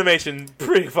 The animation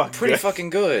pretty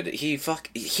fucking good. He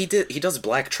does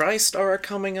Black TriStar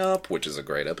coming up, which is a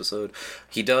great episode.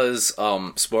 He does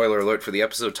spoiler alert for the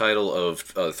episode title of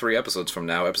 3 episodes from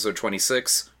now, episode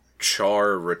 26,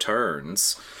 Char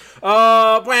Returns.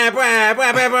 Oh, blah, blah,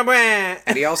 blah, blah, blah, blah.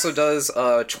 And he also does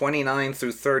 29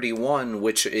 through 31,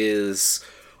 which is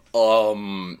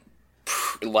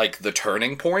like the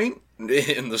turning point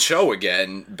in the show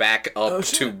again, back up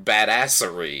to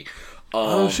badassery.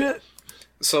 Shit.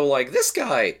 So like this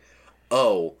guy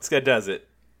does it.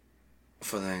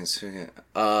 For things,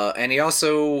 and he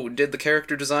also did the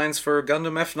character designs for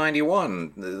Gundam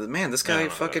F91. Man, this guy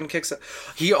fucking kicks it.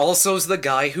 He also is the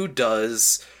guy who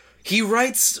he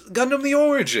writes Gundam the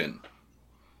Origin.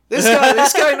 This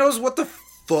guy knows what the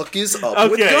fuck is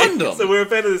up with Gundam. So we're a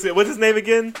fan of this. What's his name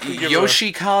again?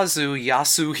 Yoshikazu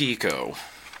Yasuhiko.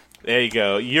 There you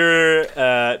go. You're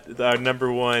our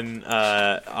number 1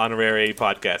 honorary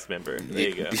podcast member. There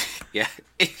you go. Yeah.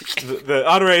 the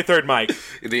honorary third mic.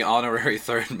 The honorary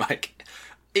third mic.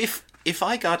 If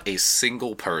I got a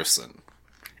single person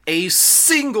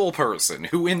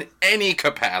who in any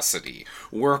capacity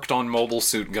worked on Mobile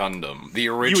Suit Gundam, the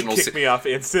original... You would kick me off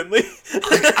instantly.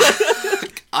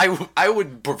 I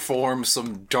would perform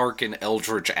some dark and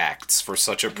eldritch acts for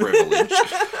such a privilege.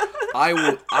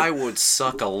 I would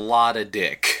suck a lot of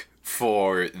dick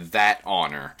for that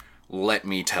honor, let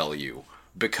me tell you.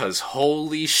 Because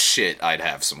holy shit, I'd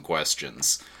have some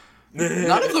questions.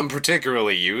 None of them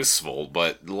particularly useful,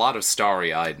 but a lot of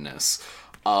starry-eyedness.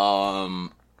 Also,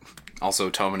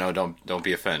 Tomino, don't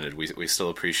be offended. We still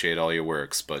appreciate all your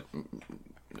works, but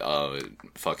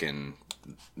fucking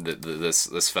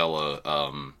this fella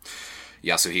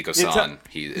Yasuhiko-san,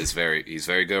 he's very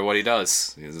good at what he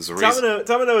does.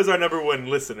 Tomino is our number 1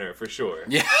 listener for sure.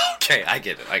 Yeah, okay, I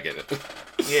get it.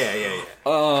 Yeah.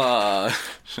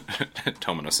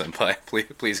 Tomino-senpai,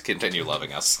 please continue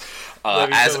loving us.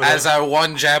 As our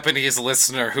one Japanese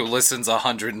listener who listens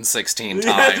 116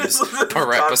 times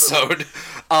per episode.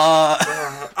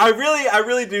 I really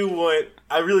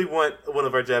want one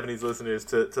of our Japanese listeners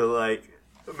to like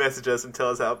message us and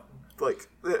tell us how like.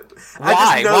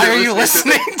 Why are you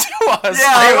listening to us?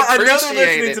 Yeah, I know they're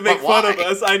listening to make fun of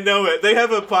us. I know it. They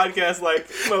have a podcast like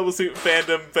Mobile Suit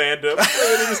Fandom. They're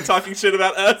just talking shit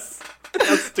about us.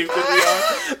 How stupid we are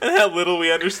and how little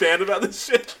we understand about this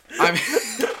shit.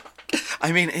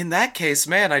 I mean, in that case,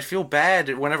 man, I'd feel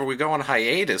bad whenever we go on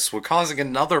hiatus. We're causing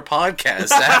another podcast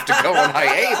to have to go on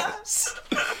hiatus.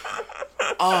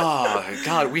 Oh,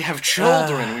 God, we have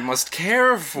children we must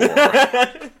care for.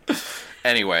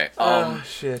 Anyway,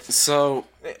 shit. So...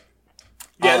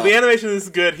 Yeah, the animation is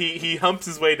good. He humps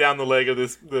his way down the leg of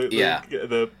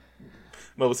the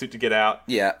mobile suit to get out.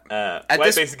 Yeah. White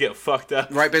Base is getting fucked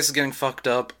up. White Base is getting fucked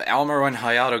up. Amuro and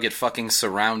Hayato get fucking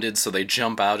surrounded, so they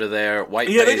jump out of there. White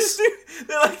Base... they just do...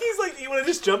 he's like, you want to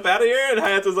just jump out of here? And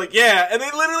Hayato's like, yeah. And they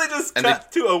literally just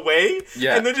cut to away.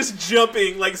 Yeah. And they're just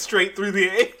jumping, like, straight through the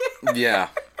air. Yeah.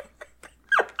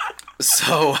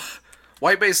 So...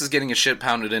 White Base is getting a shit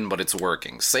pounded in, but it's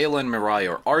working. Sayla and Mirai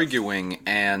are arguing,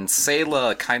 and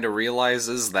Sayla kind of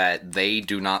realizes that they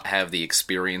do not have the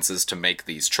experiences to make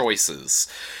these choices.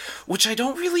 Which I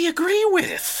don't really agree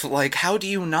with. Like, how do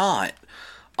you not?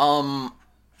 When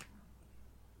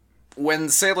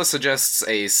Sayla suggests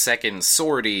a second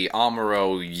sortie,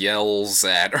 Amuro yells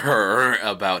at her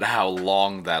about how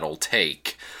long that'll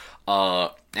take.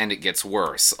 And it gets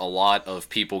worse. A lot of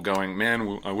people going,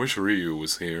 man, I wish Ryu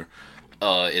was here.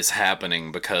 Is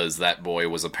happening because that boy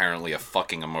was apparently a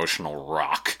fucking emotional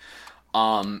rock.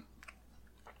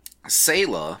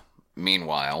 Sayla,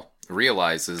 meanwhile,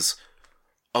 realizes,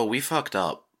 oh, we fucked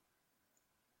up.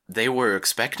 They were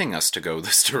expecting us to go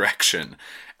this direction.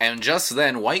 And just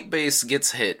then, White Base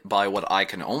gets hit by what I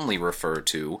can only refer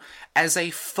to as a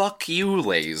fuck you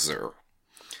laser.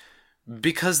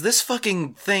 Because this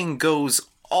fucking thing goes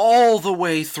all the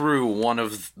way through one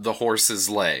of the horse's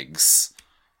legs.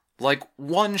 Like,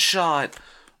 one shot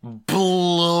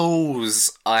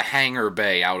blows a hangar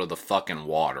bay out of the fucking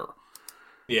water.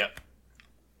 Yeah.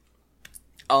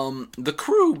 The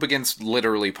crew begins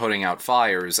literally putting out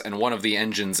fires, and one of the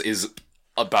engines is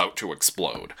about to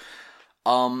explode.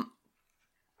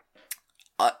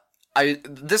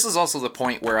 This is also the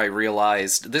point where I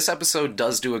realized this episode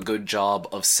does do a good job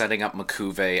of setting up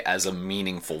M'Quve as a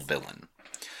meaningful villain.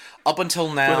 Up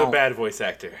until now... With a bad voice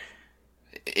actor.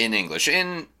 In English.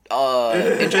 In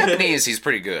Japanese, he's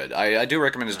pretty good. I do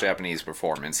recommend his Japanese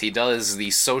performance. He does the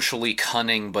socially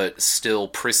cunning but still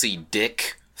prissy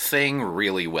dick thing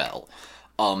really well.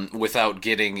 Without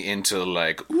getting into,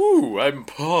 like, ooh, I'm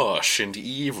posh and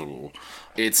evil.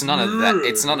 It's none of that.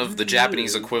 It's none of the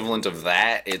Japanese equivalent of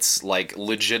that. It's, like,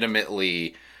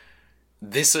 legitimately,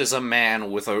 this is a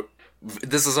man with a...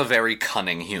 This is a very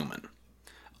cunning human.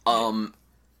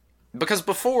 Because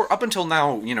before, up until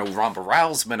now, you know, Ramba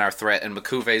Rao's been our threat, and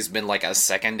M'Quve's been, like, a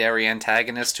secondary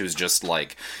antagonist who's just,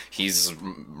 like, he's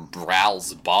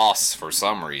Rao's boss for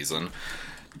some reason.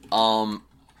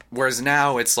 Whereas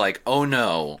now it's like, oh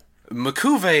no,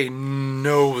 M'Quve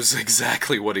knows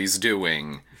exactly what he's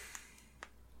doing,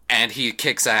 and he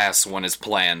kicks ass when his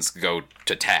plans go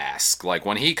to task. Like,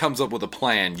 when he comes up with a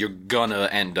plan, you're gonna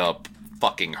end up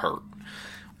fucking hurt.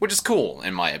 Which is cool,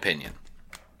 in my opinion.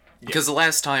 Because the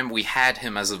last time we had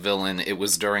him as a villain, it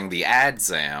was during the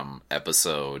Adzam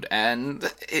episode,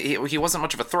 and he wasn't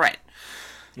much of a threat.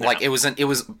 No. Like, it was an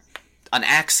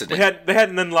accident. They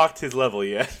hadn't unlocked his level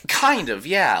yet. Kind of,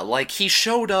 yeah. Like, he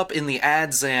showed up in the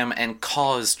Adzam and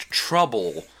caused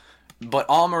trouble, but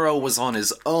Amuro was on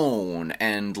his own,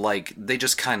 and, like, it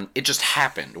just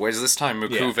happened. Whereas this time,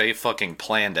 M'Quve fucking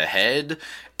planned ahead,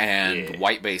 and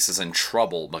White Base is in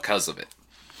trouble because of it.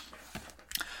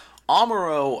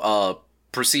 Amuro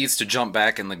proceeds to jump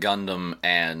back in the Gundam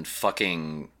and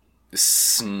fucking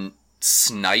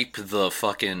snipe the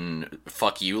fucking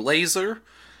fuck you laser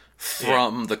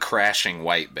from the crashing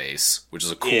White Base, which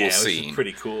is a cool scene. Yeah,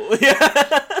 pretty cool.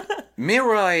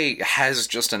 Mirai has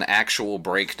just an actual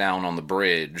breakdown on the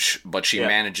bridge, but she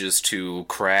manages to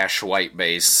crash White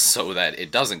Base so that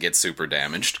it doesn't get super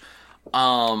damaged.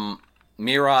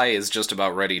 Mirai is just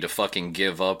about ready to fucking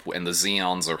give up, and the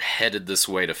Zeons are headed this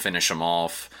way to finish him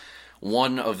off.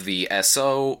 One of the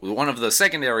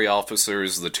secondary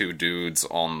officers, the two dudes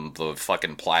on the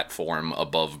fucking platform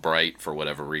above Bright for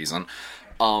whatever reason,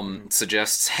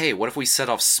 suggests, hey, what if we set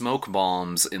off smoke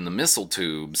bombs in the missile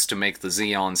tubes to make the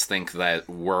Zeons think that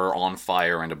we're on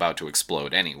fire and about to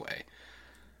explode anyway?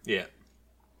 Yeah.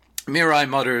 Mirai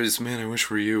mutters, man, I wish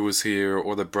Ryu was here,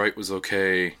 or that Bright was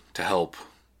okay to help.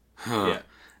 Huh. Yeah.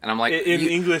 And I'm like... In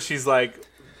English, she's like,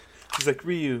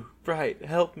 Ryu, Bright,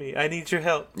 help me. I need your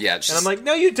help. Yeah. And I'm like,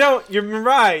 no, you don't. You're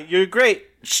Mirai. You're great.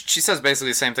 She says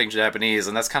basically the same thing in Japanese,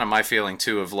 and that's kind of my feeling,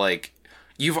 too, of, like,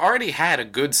 you've already had a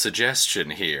good suggestion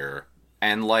here,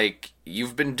 and, like,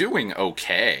 you've been doing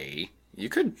okay. You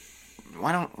could...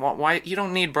 Why you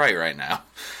don't need Bright right now.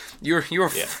 You're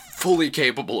fully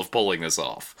capable of pulling this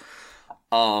off.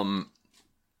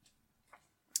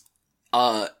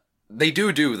 They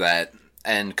do that,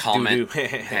 and comment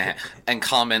Doo-doo. and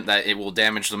comment that it will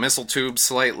damage the missile tube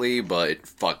slightly, but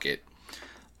fuck it.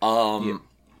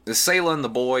 Sayla and the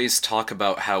boys talk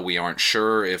about how we aren't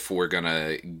sure if we're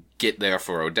gonna get there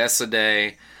for Odessa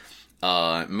Day.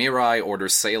 Mirai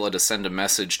orders Sayla to send a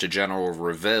message to General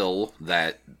Reveille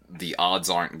that the odds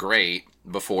aren't great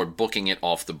before booking it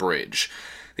off the bridge.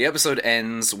 The episode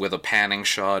ends with a panning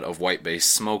shot of White Base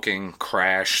smoking,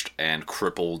 crashed, and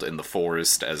crippled in the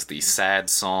forest as the sad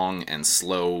song and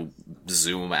slow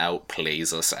zoom out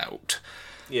plays us out.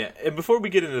 Yeah, and before we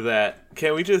get into that,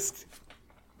 can we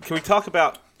talk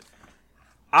about...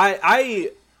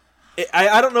 I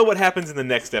don't know what happens in the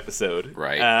next episode,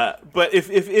 right? But if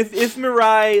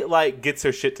Mirai like gets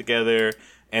her shit together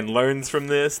and learns from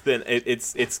this, then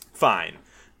it's fine.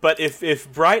 But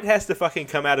if Bright has to fucking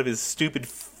come out of his stupid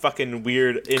fucking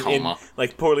weird in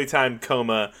like poorly timed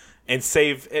coma and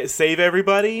save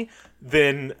everybody,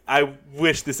 then I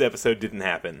wish this episode didn't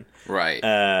happen. Right.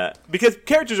 Because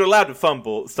characters are allowed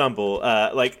to stumble.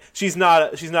 Like she's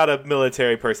not a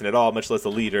military person at all, much less a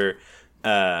leader.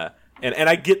 And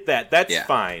I get that. That's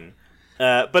fine.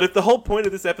 But if the whole point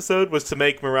of this episode was to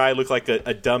make Mirai look like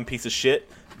a dumb piece of shit,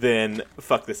 then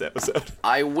fuck this episode.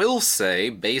 I will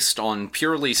say, based on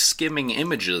purely skimming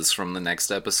images from the next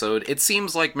episode, it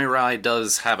seems like Mirai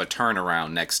does have a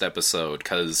turnaround next episode,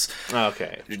 because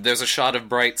there's a shot of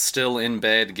Bright still in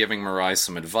bed giving Mirai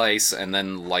some advice, and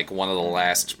then like one of the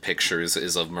last pictures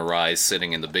is of Mirai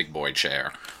sitting in the big boy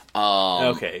chair.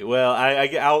 Okay,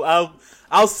 well,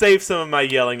 I'll save some of my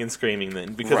yelling and screaming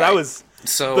then, because I was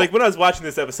like, when I was watching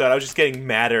this episode, I was just getting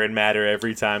madder and madder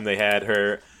every time they had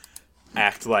her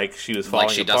act like she was falling apart.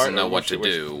 Like she doesn't know what to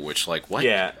do, which, like, what?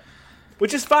 Yeah.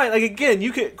 Which is fine. Like,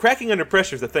 again, cracking under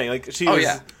pressure is the thing. Like,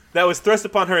 that was thrust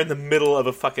upon her in the middle of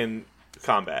a fucking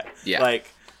combat. Yeah. Like,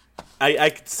 I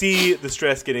could see the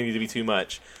stress getting to be too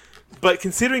much. But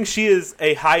considering she is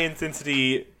a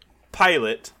high-intensity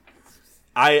pilot,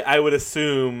 I would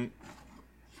assume...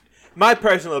 My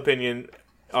personal opinion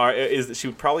is that she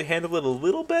would probably handle it a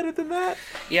little better than that.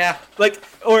 Yeah. Like,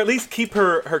 or at least keep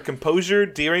her composure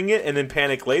during it and then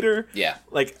panic later. Yeah.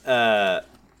 Like, and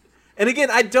again,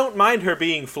 I don't mind her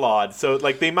being flawed, so,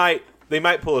 like, they might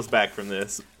pull us back from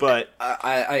this, but...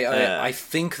 I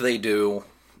think they do.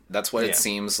 That's what it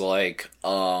seems like.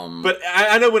 But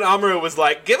I know when Amuro was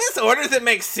like, give us orders that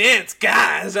make sense,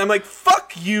 guys. I'm like,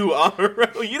 fuck you,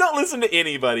 Amuro. You don't listen to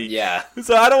anybody. Yeah.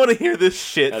 So I don't want to hear this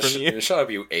shit from you. Shut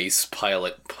up, you ace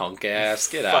pilot punk ass.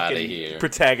 Get out of here.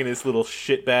 Protagonist little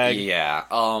shitbag. Yeah.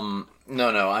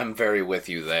 No, I'm very with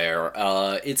you there.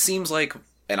 It seems like...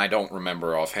 And I don't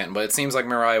remember offhand, but it seems like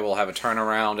Mirai will have a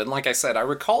turnaround. And like I said, I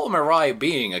recall Mirai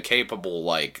being a capable,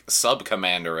 like,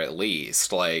 sub-commander at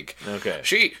least. Like,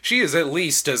 she is at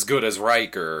least as good as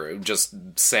Riker,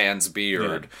 just sans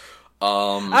beard.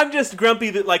 Yeah. I'm just grumpy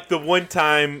that, like, the one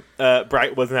time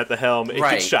Bright wasn't at the helm, it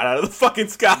gets shot out of the fucking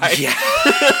sky. Yeah.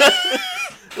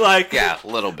 Like, yeah, a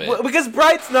little bit. Because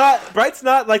Bright's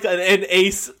not like an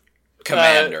ace...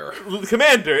 Commander.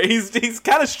 He's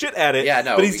kind of shit at it. Yeah,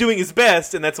 no, but he's doing his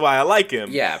best, and that's why I like him.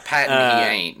 Yeah, Patton he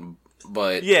ain't,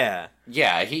 but yeah,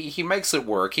 he makes it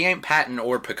work. He ain't Patton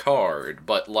or Picard,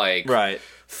 but like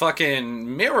fucking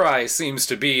Mirai seems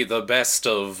to be the best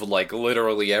of like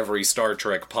literally every Star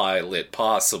Trek pilot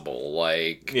possible.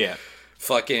 Like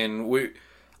fucking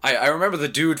I remember the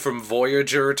dude from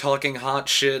Voyager talking hot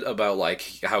shit about,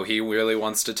 like, how he really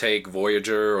wants to take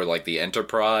Voyager or, like, the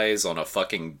Enterprise on a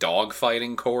fucking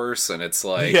dogfighting course, and it's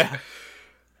like... Yeah.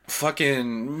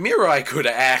 Fucking Mirai could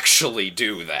actually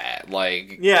do that.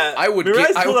 Like... Yeah,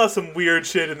 Mirai's pulled out some weird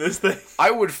shit in this thing. I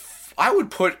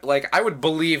would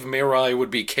believe Mirai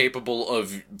would be capable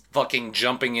of fucking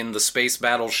jumping in the space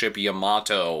battleship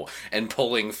Yamato and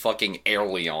pulling fucking Air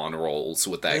Leon rolls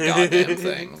with that goddamn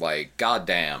thing. Like,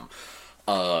 goddamn.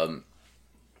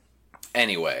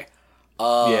 Anyway.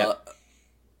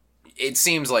 It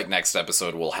seems like next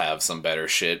episode will have some better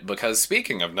shit, because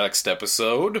speaking of next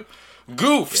episode...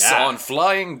 Goofs on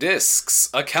flying discs,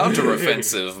 a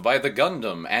counteroffensive by the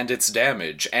Gundam and its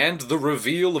damage, and the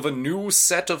reveal of a new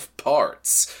set of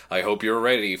parts. I hope you're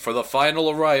ready for the final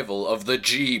arrival of the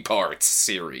G-Parts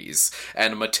series,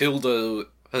 and Matilda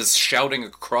is shouting a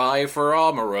cry for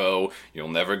Amuro. You'll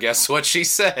never guess what she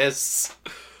says.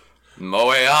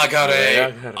 Moe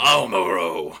agare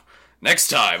Amuro. Next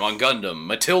time on Gundam,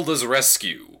 Matilda's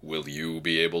Rescue. Will you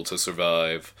be able to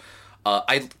survive?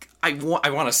 I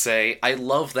want to say, I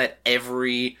love that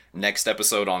every next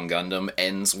episode on Gundam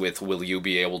ends with, will you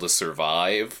be able to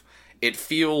survive? It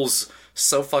feels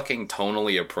so fucking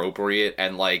tonally appropriate,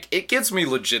 and, like, it gives me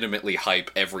legitimately hype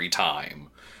every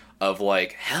time. Of,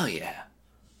 like, hell yeah.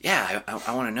 yeah,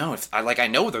 I want to know if I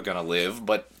know they're gonna live,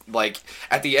 but like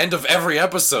at the end of every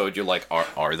episode, you're like,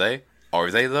 are they? Are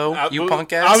they though? You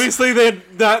punk ass. Obviously, they're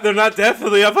not. They're not.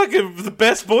 Definitely, the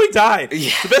best boy died.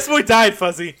 Yeah. The best boy died,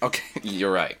 Fuzzy. Okay,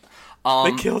 you're right.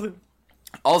 They killed him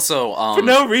Also, for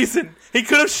no reason. He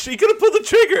could have. He could have pulled the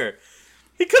trigger.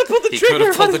 He could have pulled the trigger. He could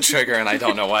have pulled the trigger, and I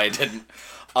don't know why he didn't.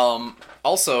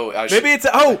 Also, maybe it's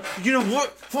you know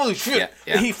what? Holy shit!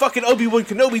 Yeah. He fucking Obi-Wan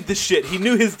Kenobi this shit. He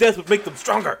knew his death would make them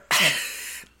stronger.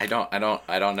 I don't know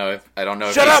if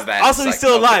Shut up! That also, he's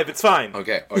still alive. It's fine.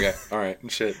 Okay. All right.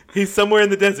 Shit. He's somewhere in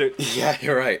the desert. Yeah,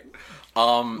 you're right.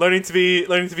 Learning to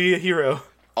be a hero.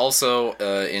 Also,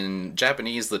 in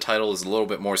Japanese, the title is a little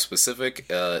bit more specific.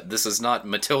 This is not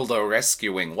Matilda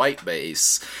rescuing White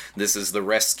Base. This is the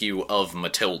rescue of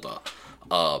Matilda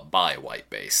by White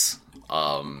Base.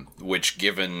 Which,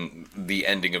 given the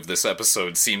ending of this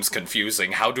episode, seems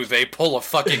confusing. How do they pull a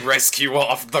fucking rescue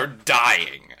off? They're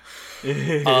dying.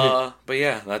 But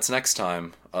yeah, that's next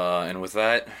time. And with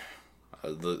that,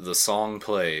 the song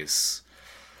plays.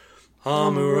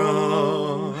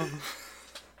 Hamura.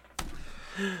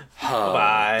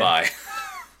 Bye. Bye.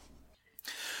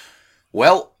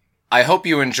 Well, I hope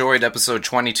you enjoyed episode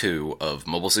 22 of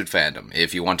Mobile Suit Fandom.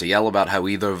 If you want to yell about how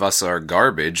either of us are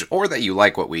garbage, or that you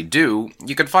like what we do,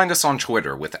 you can find us on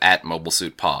Twitter with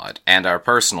 @MobileSuitPod, and our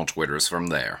personal Twitters from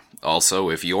there. Also,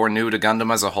 if you're new to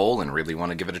Gundam as a whole and really want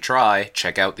to give it a try,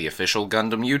 check out the official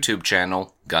Gundam YouTube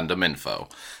channel, Gundam Info.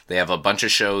 They have a bunch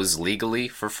of shows legally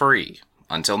for free.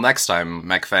 Until next time,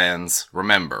 mech fans,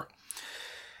 remember,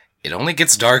 it only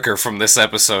gets darker from this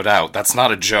episode out. That's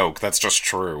not a joke, that's just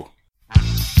true.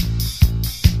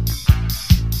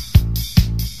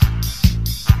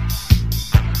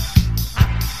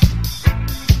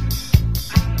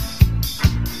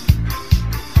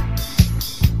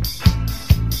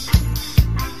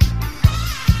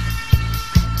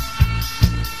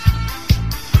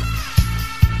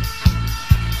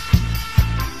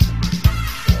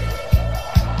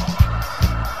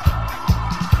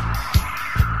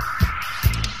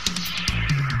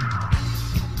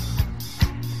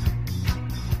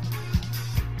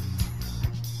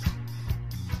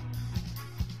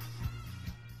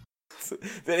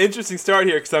 An interesting start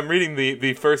here because I'm reading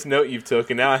the first note you took,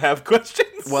 and now I have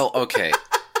questions. Well, okay.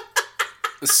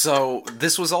 So,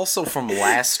 this was also from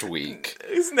last week.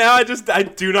 Now I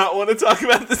do not want to talk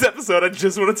about this episode. I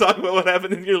just want to talk about what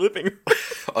happened in your living room.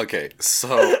 Okay,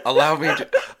 so allow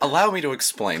me to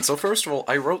explain. So first of all,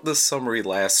 I wrote this summary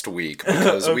last week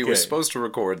because we were supposed to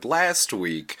record last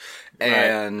week,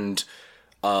 and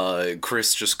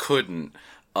Chris just couldn't.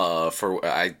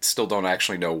 I still don't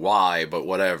actually know why, but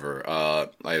whatever.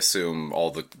 I assume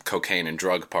all the cocaine and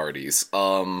drug parties.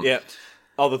 Yeah,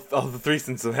 all the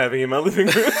threesomes I'm having in my living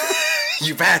room.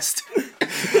 You bastard.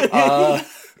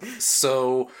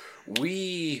 So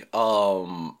we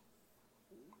so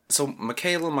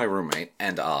Michaela, my roommate,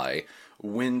 and I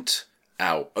went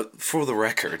out. For the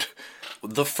record,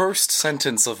 the first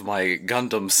sentence of my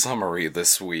Gundam summary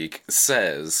this week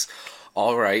says,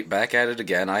 "Alright, back at it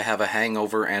again. I have a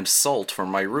hangover and salt from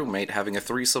my roommate having a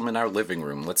threesome in our living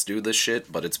room. Let's do this shit,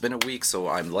 but it's been a week, so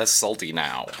I'm less salty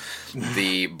now."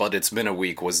 The "but it's been a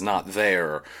week" was not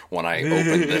there when I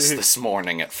opened this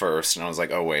morning at first, and I was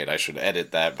like, oh wait, I should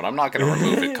edit that, but I'm not going to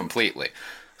remove it completely.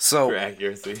 So,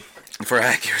 For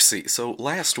accuracy. So,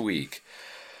 last week,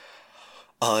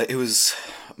 it was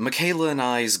Michaela and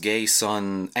I's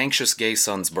anxious gay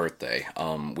son's birthday.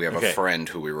 We have a friend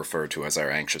who we refer to as our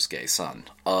anxious gay son.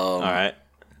 Alright.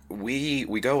 We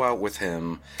go out with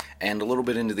him, and a little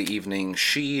bit into the evening,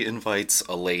 she invites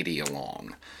a lady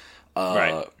along.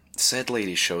 Right. Said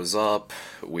lady shows up,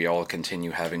 we all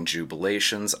continue having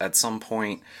jubilations. At some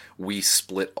point, they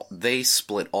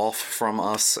split off from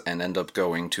us and end up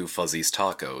going to Fuzzy's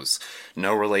Tacos.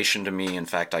 No relation to me, in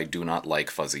fact, I do not like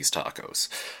Fuzzy's Tacos.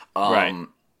 Right.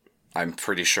 I'm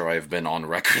pretty sure I've been on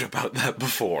record about that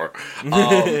before,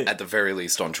 at the very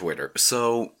least on Twitter.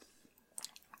 So,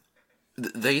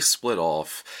 they split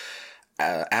off.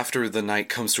 After the night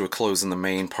comes to a close in the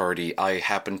main party, I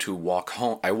happen to walk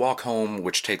home. I walk home,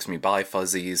 which takes me by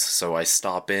Fuzzy's, so I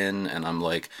stop in, and I'm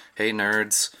like, hey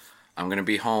nerds, I'm gonna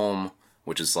be home,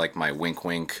 which is like my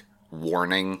wink-wink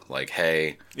warning, like,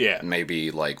 hey,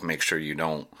 maybe, like, make sure you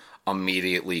don't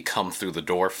immediately come through the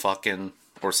door fucking,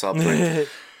 or something.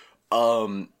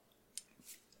 I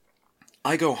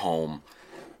go home,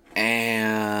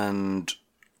 and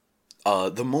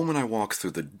the moment I walk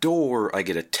through the door, I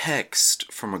get a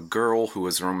text from a girl who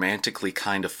has romantically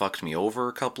kind of fucked me over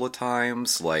a couple of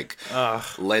times, like,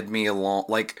 led me along,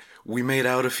 like, we made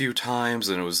out a few times,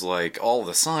 and it was like all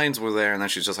the signs were there, and then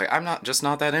she's just like, I'm not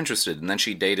that interested. And then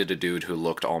she dated a dude who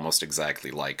looked almost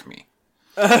exactly like me.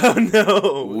 Oh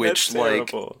no! Which, that's like,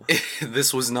 terrible.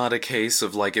 this was not a case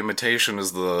of, like, imitation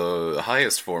is the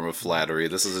highest form of flattery.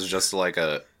 This is just like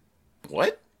a...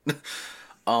 What?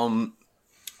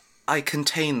 I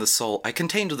contained the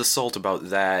salt about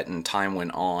that, and time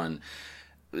went on.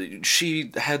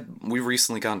 We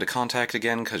recently got into contact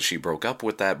again because she broke up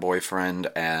with that boyfriend,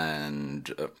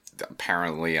 and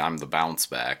apparently I'm the bounce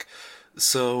back.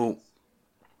 So,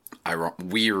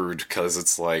 weird, because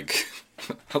it's like,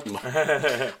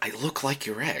 I look like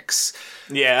your ex.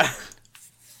 Yeah.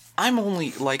 I'm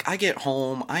only, like, I get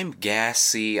home, I'm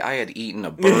gassy, I had eaten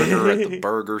a burger at the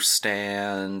burger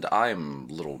stand, I'm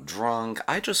a little drunk,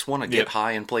 I just want to get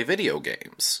high and play video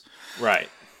games. Right.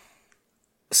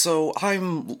 So,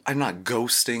 I'm not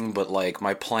ghosting, but, like,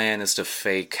 my plan is to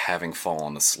fake having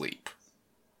fallen asleep.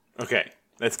 Okay.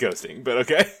 That's ghosting, but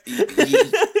okay.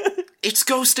 It's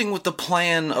ghosting with the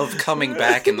plan of coming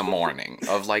back in the morning.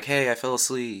 Of, like, hey, I fell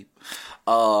asleep.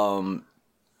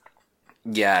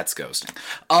 Yeah, it's ghosting.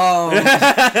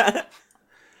 But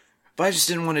I just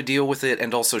didn't want to deal with it,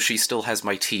 and also she still has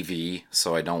my TV,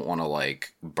 so I don't want to,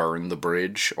 like, burn the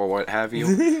bridge or what have you.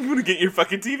 You want to get your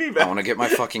fucking TV back. I want to get my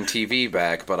fucking TV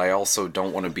back, but I also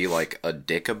don't want to be, like, a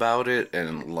dick about it,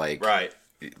 and, like... Right.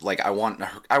 Like, I want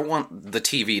the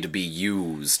TV to be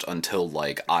used until,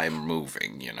 like, I'm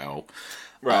moving, you know?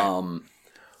 Right.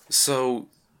 So...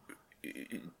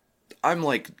 I'm,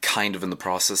 like, kind of in the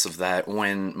process of that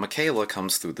when Michaela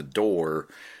comes through the door,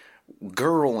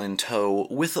 girl in tow,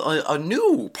 with a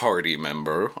new party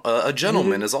member. A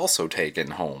gentleman is also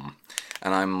taken home.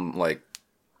 And I'm like,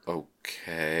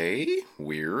 okay,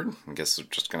 weird. I guess they're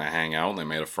just gonna hang out and they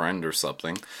made a friend or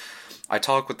something. I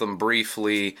talk with them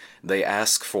briefly. They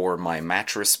ask for my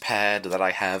mattress pad that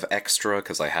I have extra,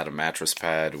 because I had a mattress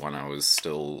pad when I was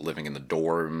still living in the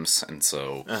dorms, and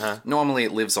so normally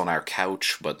it lives on our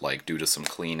couch, but like due to some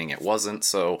cleaning it wasn't,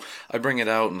 so I bring it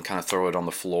out and kind of throw it on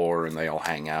the floor, and they all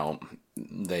hang out.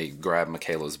 They grab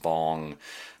Michaela's bong.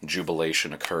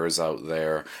 Jubilation occurs out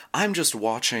there. I'm just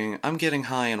watching. I'm getting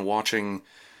high and watching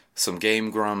some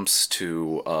Game Grumps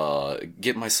to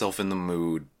get myself in the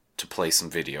mood to play some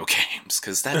video games,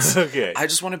 because that's... Okay. I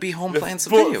just want to be home playing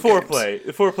some video games.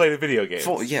 Foreplay to video games.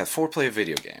 Foreplay of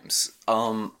video games.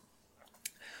 And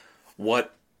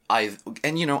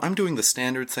you know, I'm doing the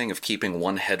standard thing of keeping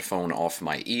one headphone off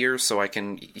my ear so I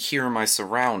can hear my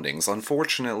surroundings.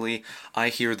 Unfortunately, I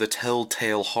hear the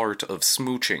telltale heart of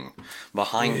smooching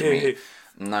behind me,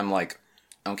 and I'm like,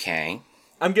 okay...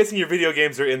 I'm guessing your video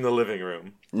games are in the living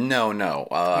room. No.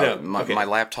 Okay. My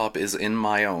laptop is in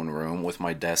my own room with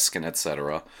my desk and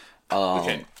etc.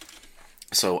 Okay.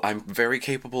 So I'm very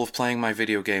capable of playing my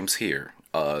video games here.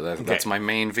 That's my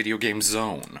main video game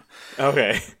zone.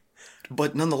 Okay.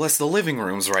 But nonetheless, the living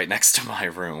room's right next to my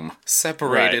room,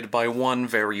 separated by one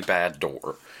very bad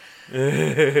door.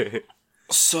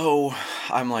 So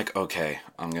I'm like, okay,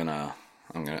 I'm gonna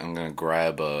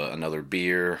grab another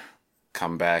beer.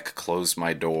 Come back, close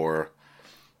my door,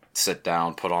 sit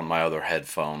down, put on my other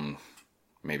headphone,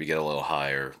 maybe get a little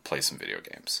higher, play some video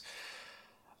games.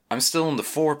 I'm still in the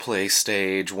foreplay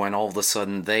stage when all of a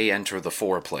sudden they enter the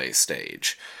foreplay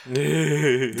stage.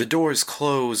 The door's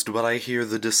closed, but I hear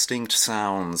the distinct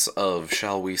sounds of,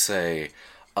 shall we say,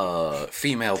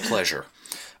 female pleasure.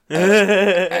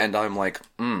 And I'm like,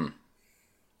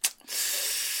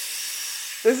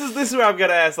 This is where I'm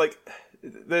gonna ask, like...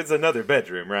 There's another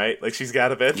bedroom, right? Like, she's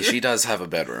got a bedroom? She does have a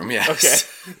bedroom,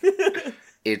 yes. Okay.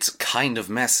 It's kind of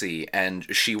messy,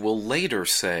 and she will later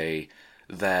say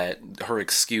that her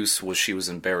excuse was she was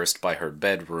embarrassed by her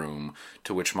bedroom,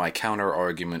 to which my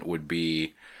counter-argument would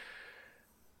be...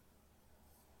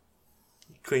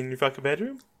 Clean your fucking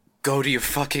bedroom? Go to your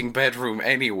fucking bedroom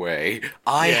anyway.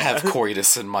 I have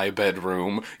coitus in my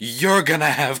bedroom. You're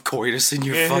gonna have coitus in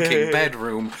your fucking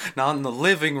bedroom, not in the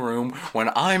living room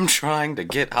when I'm trying to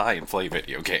get high and play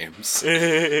video games.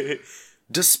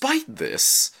 Despite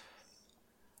this,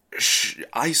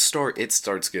 it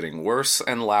starts getting worse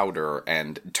and louder,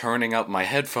 and turning up my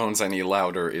headphones any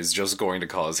louder is just going to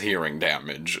cause hearing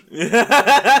damage.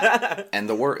 And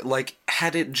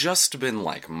had it just been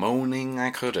like moaning,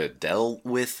 I could have dealt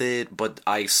with it, but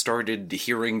I started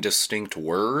hearing distinct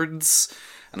words,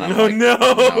 and I'm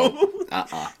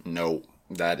no,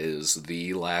 that is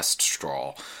the last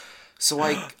straw. So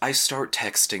I start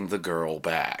texting the girl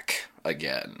back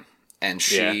again, and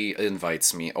she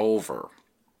invites me over.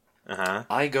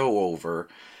 I go over,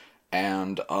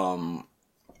 and, to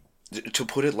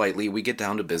put it lightly, we get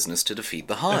down to business to defeat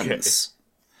the Huns.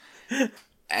 Okay.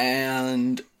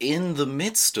 And in the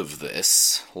midst of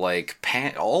this, like,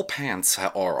 all pants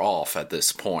are off at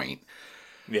this point.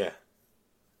 Yeah.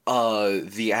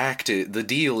 The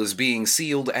deal is being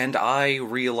sealed, and I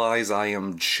realize I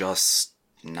am just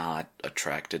not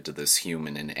attracted to this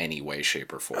human in any way,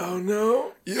 shape, or form. Oh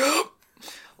no. Yep.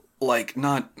 Like,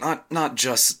 not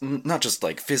just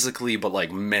like physically, but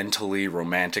like mentally,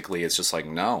 romantically. It's just like,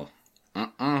 no.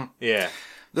 Yeah.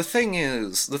 The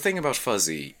thing about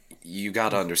Fuzzy, you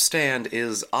gotta understand,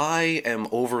 is I am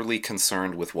overly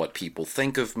concerned with what people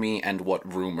think of me and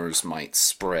what rumors might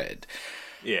spread.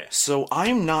 Yeah. So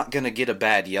I'm not gonna get a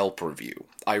bad Yelp review.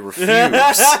 I refuse.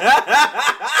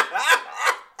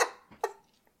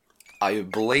 I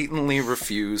blatantly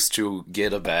refuse to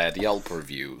get a bad Yelp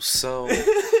review. So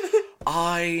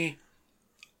I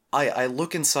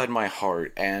look inside my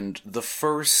heart, and the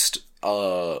first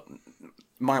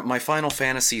my Final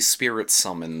Fantasy spirit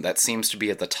summon that seems to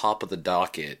be at the top of the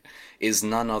docket is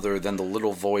none other than the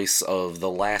little voice of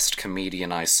the last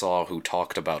comedian I saw who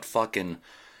talked about fucking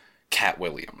Cat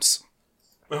Williams.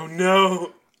 Oh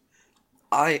no.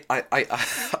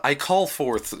 I call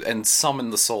forth and summon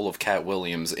the soul of Cat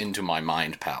Williams into my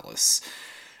mind palace.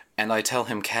 And I tell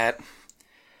him, Cat,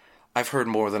 I've heard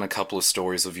more than a couple of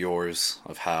stories of yours,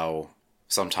 of how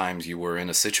sometimes you were in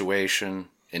a situation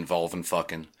involving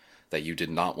fucking that you did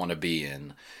not want to be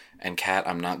in. And Cat,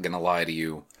 I'm not gonna lie to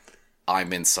you,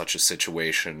 I'm in such a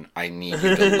situation. I need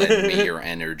you to lend me your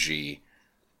energy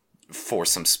for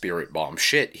some spirit bomb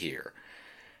shit here.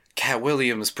 Cat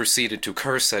Williams proceeded to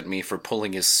curse at me for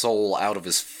pulling his soul out of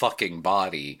his fucking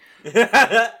body. He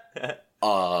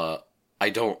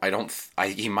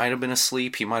might have been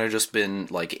asleep. He might have just been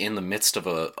like in the midst of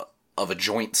a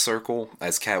joint circle,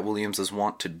 as Cat Williams is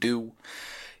wont to do.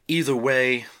 Either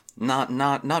way,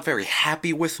 not very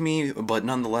happy with me, but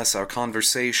nonetheless, our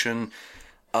conversation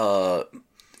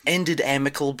ended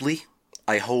amicably.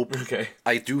 I hope. Okay.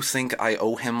 I do think I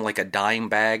owe him like a dime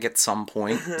bag at some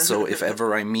point. So if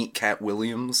ever I meet Cat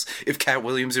Williams, if Cat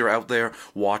Williams, you're out there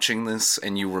watching this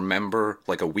and you remember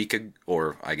like a week ago,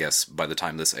 or I guess by the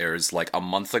time this airs, like a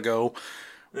month ago,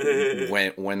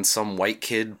 when some white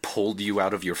kid pulled you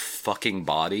out of your fucking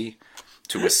body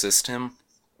to assist him,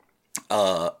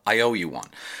 I owe you one.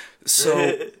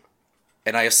 So,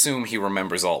 and I assume he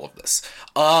remembers all of this.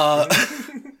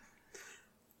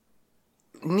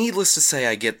 Needless to say,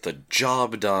 I get the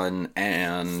job done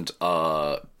and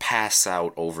pass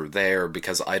out over there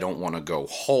because I don't want to go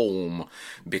home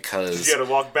because you gotta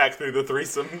walk back through the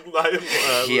threesome.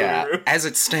 Yeah, room. As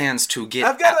it stands, to get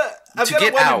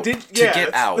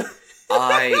out,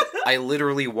 I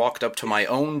literally walked up to my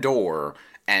own door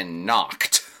and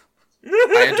knocked.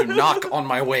 I had to knock on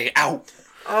my way out.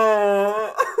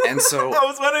 And so I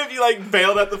was wondering if you like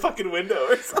bailed out the fucking window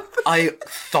or something. I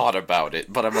thought about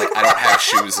it, but I'm like, I don't have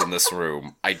shoes in this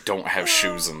room. I don't have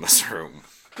shoes in this room.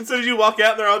 And so did you walk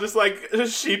out and they're all just like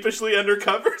sheepishly under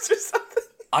covers or something?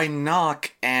 I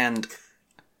knock, and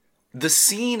the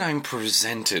scene I'm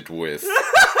presented with,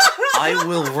 I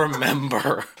will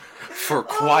remember for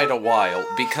quite a while,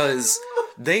 because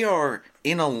they are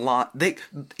in a lot.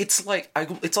 It's like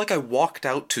I walked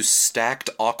out to stacked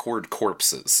awkward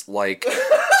corpses. Like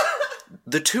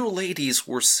the two ladies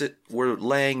were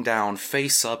laying down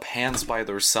face up, hands by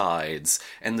their sides,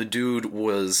 and the dude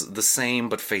was the same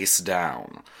but face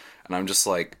down. And I'm just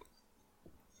like,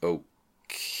 okay.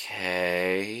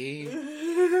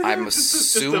 I'm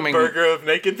assuming just a burger of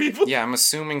naked people. Yeah, I'm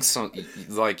assuming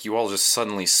you all just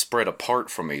suddenly spread apart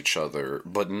from each other,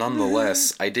 but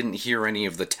nonetheless, I didn't hear any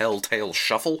of the telltale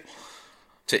shuffle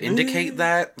to indicate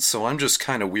that, so I'm just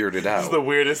kind of weirded out. This is the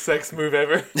weirdest sex move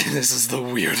ever. This is the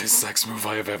weirdest sex move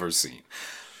I have ever seen.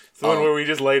 It's the one where we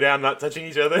just lay down, not touching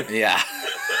each other. Yeah.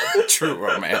 True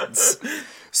romance.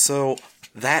 So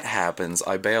that happens.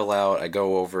 I bail out. I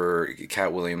go over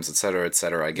Cat Williams, etc.,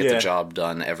 etc. I get the job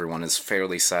done. Everyone is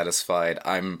fairly satisfied.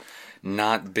 I'm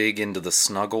not big into the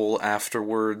snuggle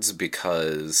afterwards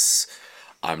because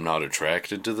I'm not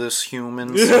attracted to this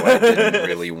human, so I didn't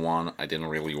really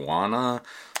wanna.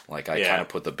 Like, I kind of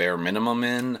put the bare minimum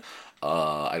in.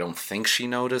 I don't think she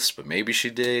noticed, but maybe she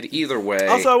did. Either way.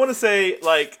 Also, I want to say,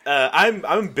 like,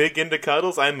 I'm big into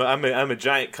cuddles. I'm a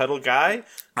giant cuddle guy.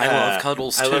 I love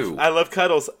cuddles too. I love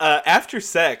cuddles. After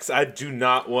sex, I do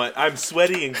not want. I'm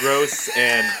sweaty and gross,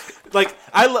 and like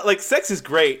sex is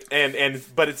great,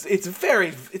 but it's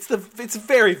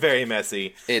very very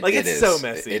messy. It is so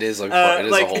messy. It is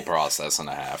a whole process and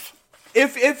a half.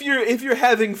 If you're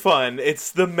having fun,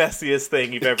 it's the messiest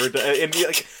thing you've ever done. And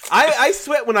I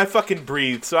sweat when I fucking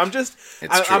breathe, so I'm just.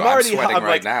 It's true. I'm sweating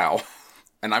right now.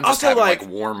 And I'm just Also, having, like,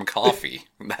 warm coffee.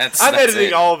 That's editing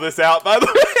it. all of this out, by the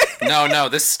way. No,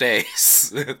 this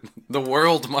stays. The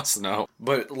world must know.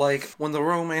 But, when the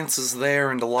romance is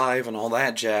there and alive and all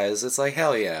that jazz, it's like,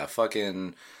 hell yeah,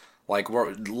 fucking,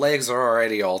 legs are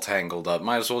already all tangled up.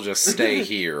 Might as well just stay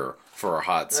here for a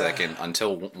hot second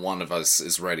until one of us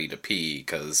is ready to pee,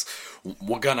 because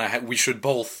we should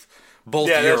both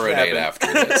urinate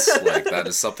after this. That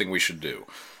is something we should do.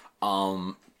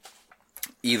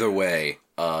 Either way,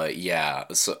 yeah.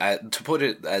 So to put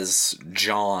it as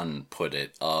John put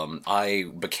it, I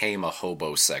became a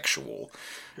hobosexual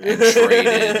and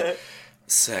traded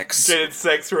sex. Traded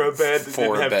sex for a bed that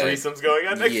didn't have threesomes going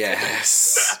on next to it.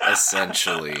 Yes,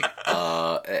 essentially.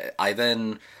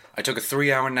 I took a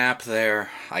 3-hour nap there.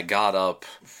 I got up.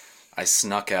 I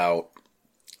snuck out.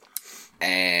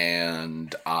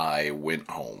 And I went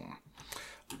home.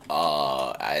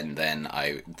 And then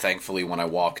thankfully when I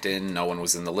walked in, no one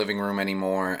was in the living room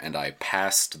anymore, and I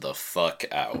passed the fuck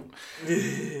out.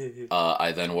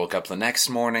 I then woke up the next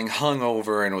morning,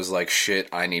 hungover, and was like, shit,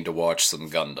 I need to watch some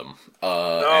Gundam.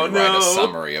 Write a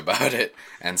summary about it.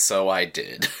 And so I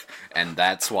did. And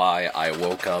that's why I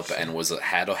woke up and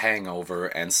had a hangover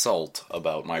and salt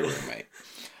about my roommate.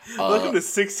 Welcome to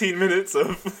 16 minutes of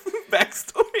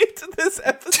backstory to this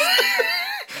episode.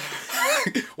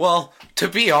 Well, to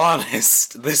be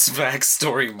honest, this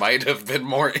backstory might have been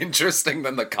more interesting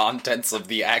than the contents of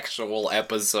the actual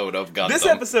episode of Gundam. This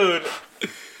episode,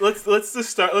 let's just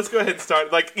start. Let's go ahead and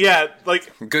start. Good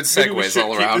segues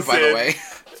all around, by the way.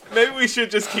 Maybe we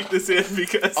should just keep this in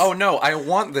because. Oh no, I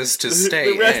want this to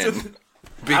stay in.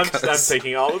 I'm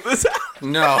taking all of this out.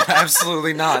 No,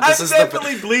 absolutely not. I'm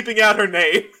definitely bleeping out her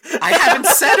name. I haven't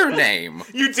said her name.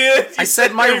 You did. I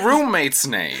said my roommate's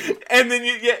name. And then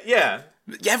yeah.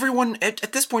 Everyone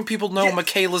at this point, people know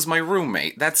Michaela's my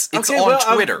roommate. It's okay, on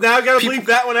Twitter. Now I gotta bleep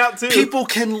that one out too. People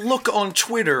can look on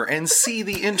Twitter and see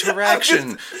the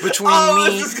interaction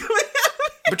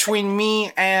between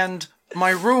me and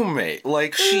my roommate.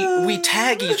 We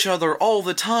tag each other all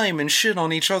the time and shit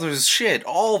on each other's shit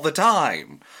all the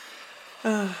time.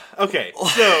 Okay,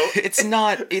 so it's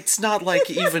not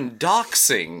even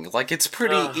doxing. It's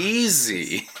pretty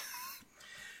easy.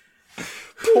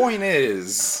 Point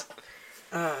is,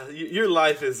 your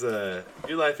life is a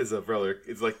roller.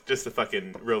 It's just a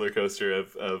fucking roller coaster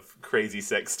of crazy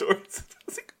sex stories.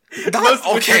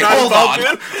 Hold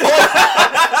on.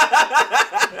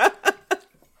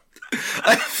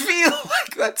 I feel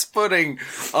like that's putting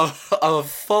a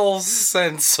false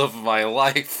sense of my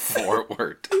life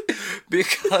forward,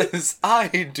 because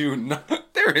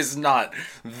there is not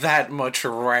that much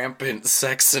rampant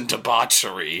sex and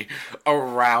debauchery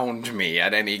around me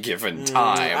at any given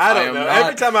time. I don't know.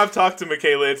 Every time I've talked to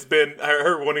Michaela, it's been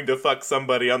her wanting to fuck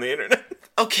somebody on the internet.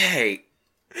 Okay.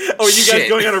 Or you guys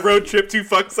going on a road trip to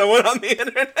fuck someone on the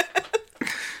internet.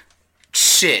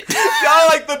 Shit. Y'all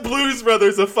like the Blues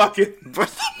Brothers of fucking. The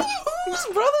Blues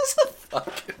Brothers of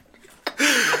fucking.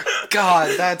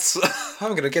 God,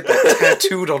 I'm gonna get that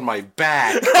tattooed on my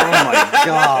back. Oh my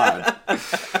god.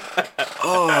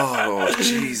 Oh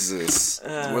Jesus.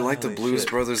 We're like the Blues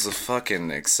Brothers of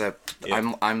fucking, except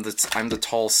I'm the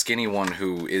tall, skinny one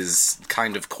who is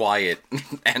kind of quiet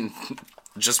and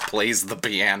just plays the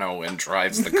piano and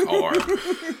drives the car.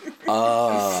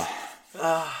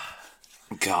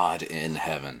 God in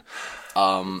heaven.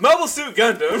 Mobile Suit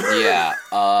Gundam. Yeah.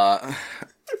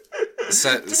 Do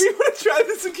we want to try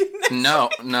this again No,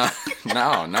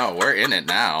 we're in it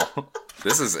now.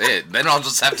 This is it. Then I'll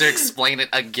just have to explain it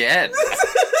again. This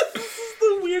is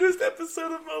the weirdest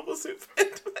episode of Mobile Suit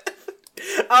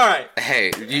Gundam. Alright.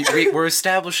 Hey, we're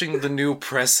establishing the new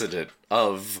precedent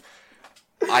of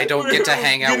I don't get to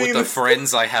hang out with the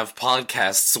friends I have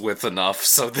podcasts with enough,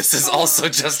 so this is also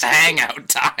just hangout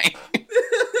time.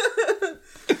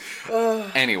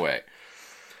 Anyway.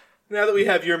 Now that we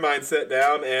have your mindset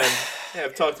down and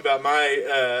have talked about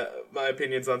my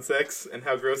opinions on sex and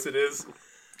how gross it is.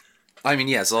 I mean,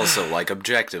 yes, also,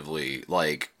 objectively,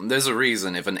 there's a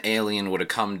reason if an alien would have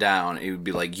come down, it would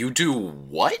be like, you do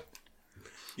what?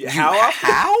 Yeah,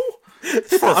 how?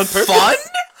 For fun?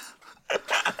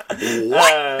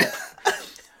 What?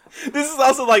 This is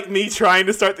also me trying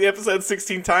to start the episode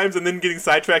 16 times and then getting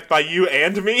sidetracked by you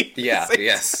and me. Yeah,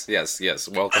 yes.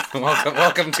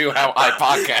 Welcome to How I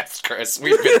Podcast, Chris.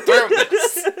 We've been through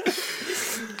this.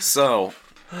 So,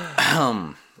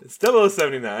 it's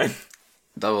 0079.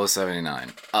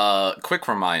 0079. Quick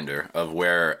reminder of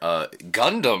where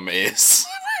Gundam is.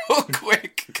 Real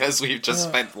quick, because we've just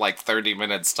spent 30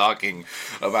 minutes talking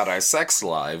about our sex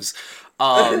lives.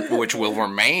 Which will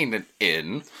remain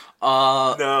in.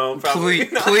 No, probably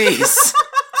not. Please,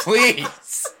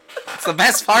 Please. It's the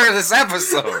best part of this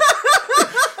episode.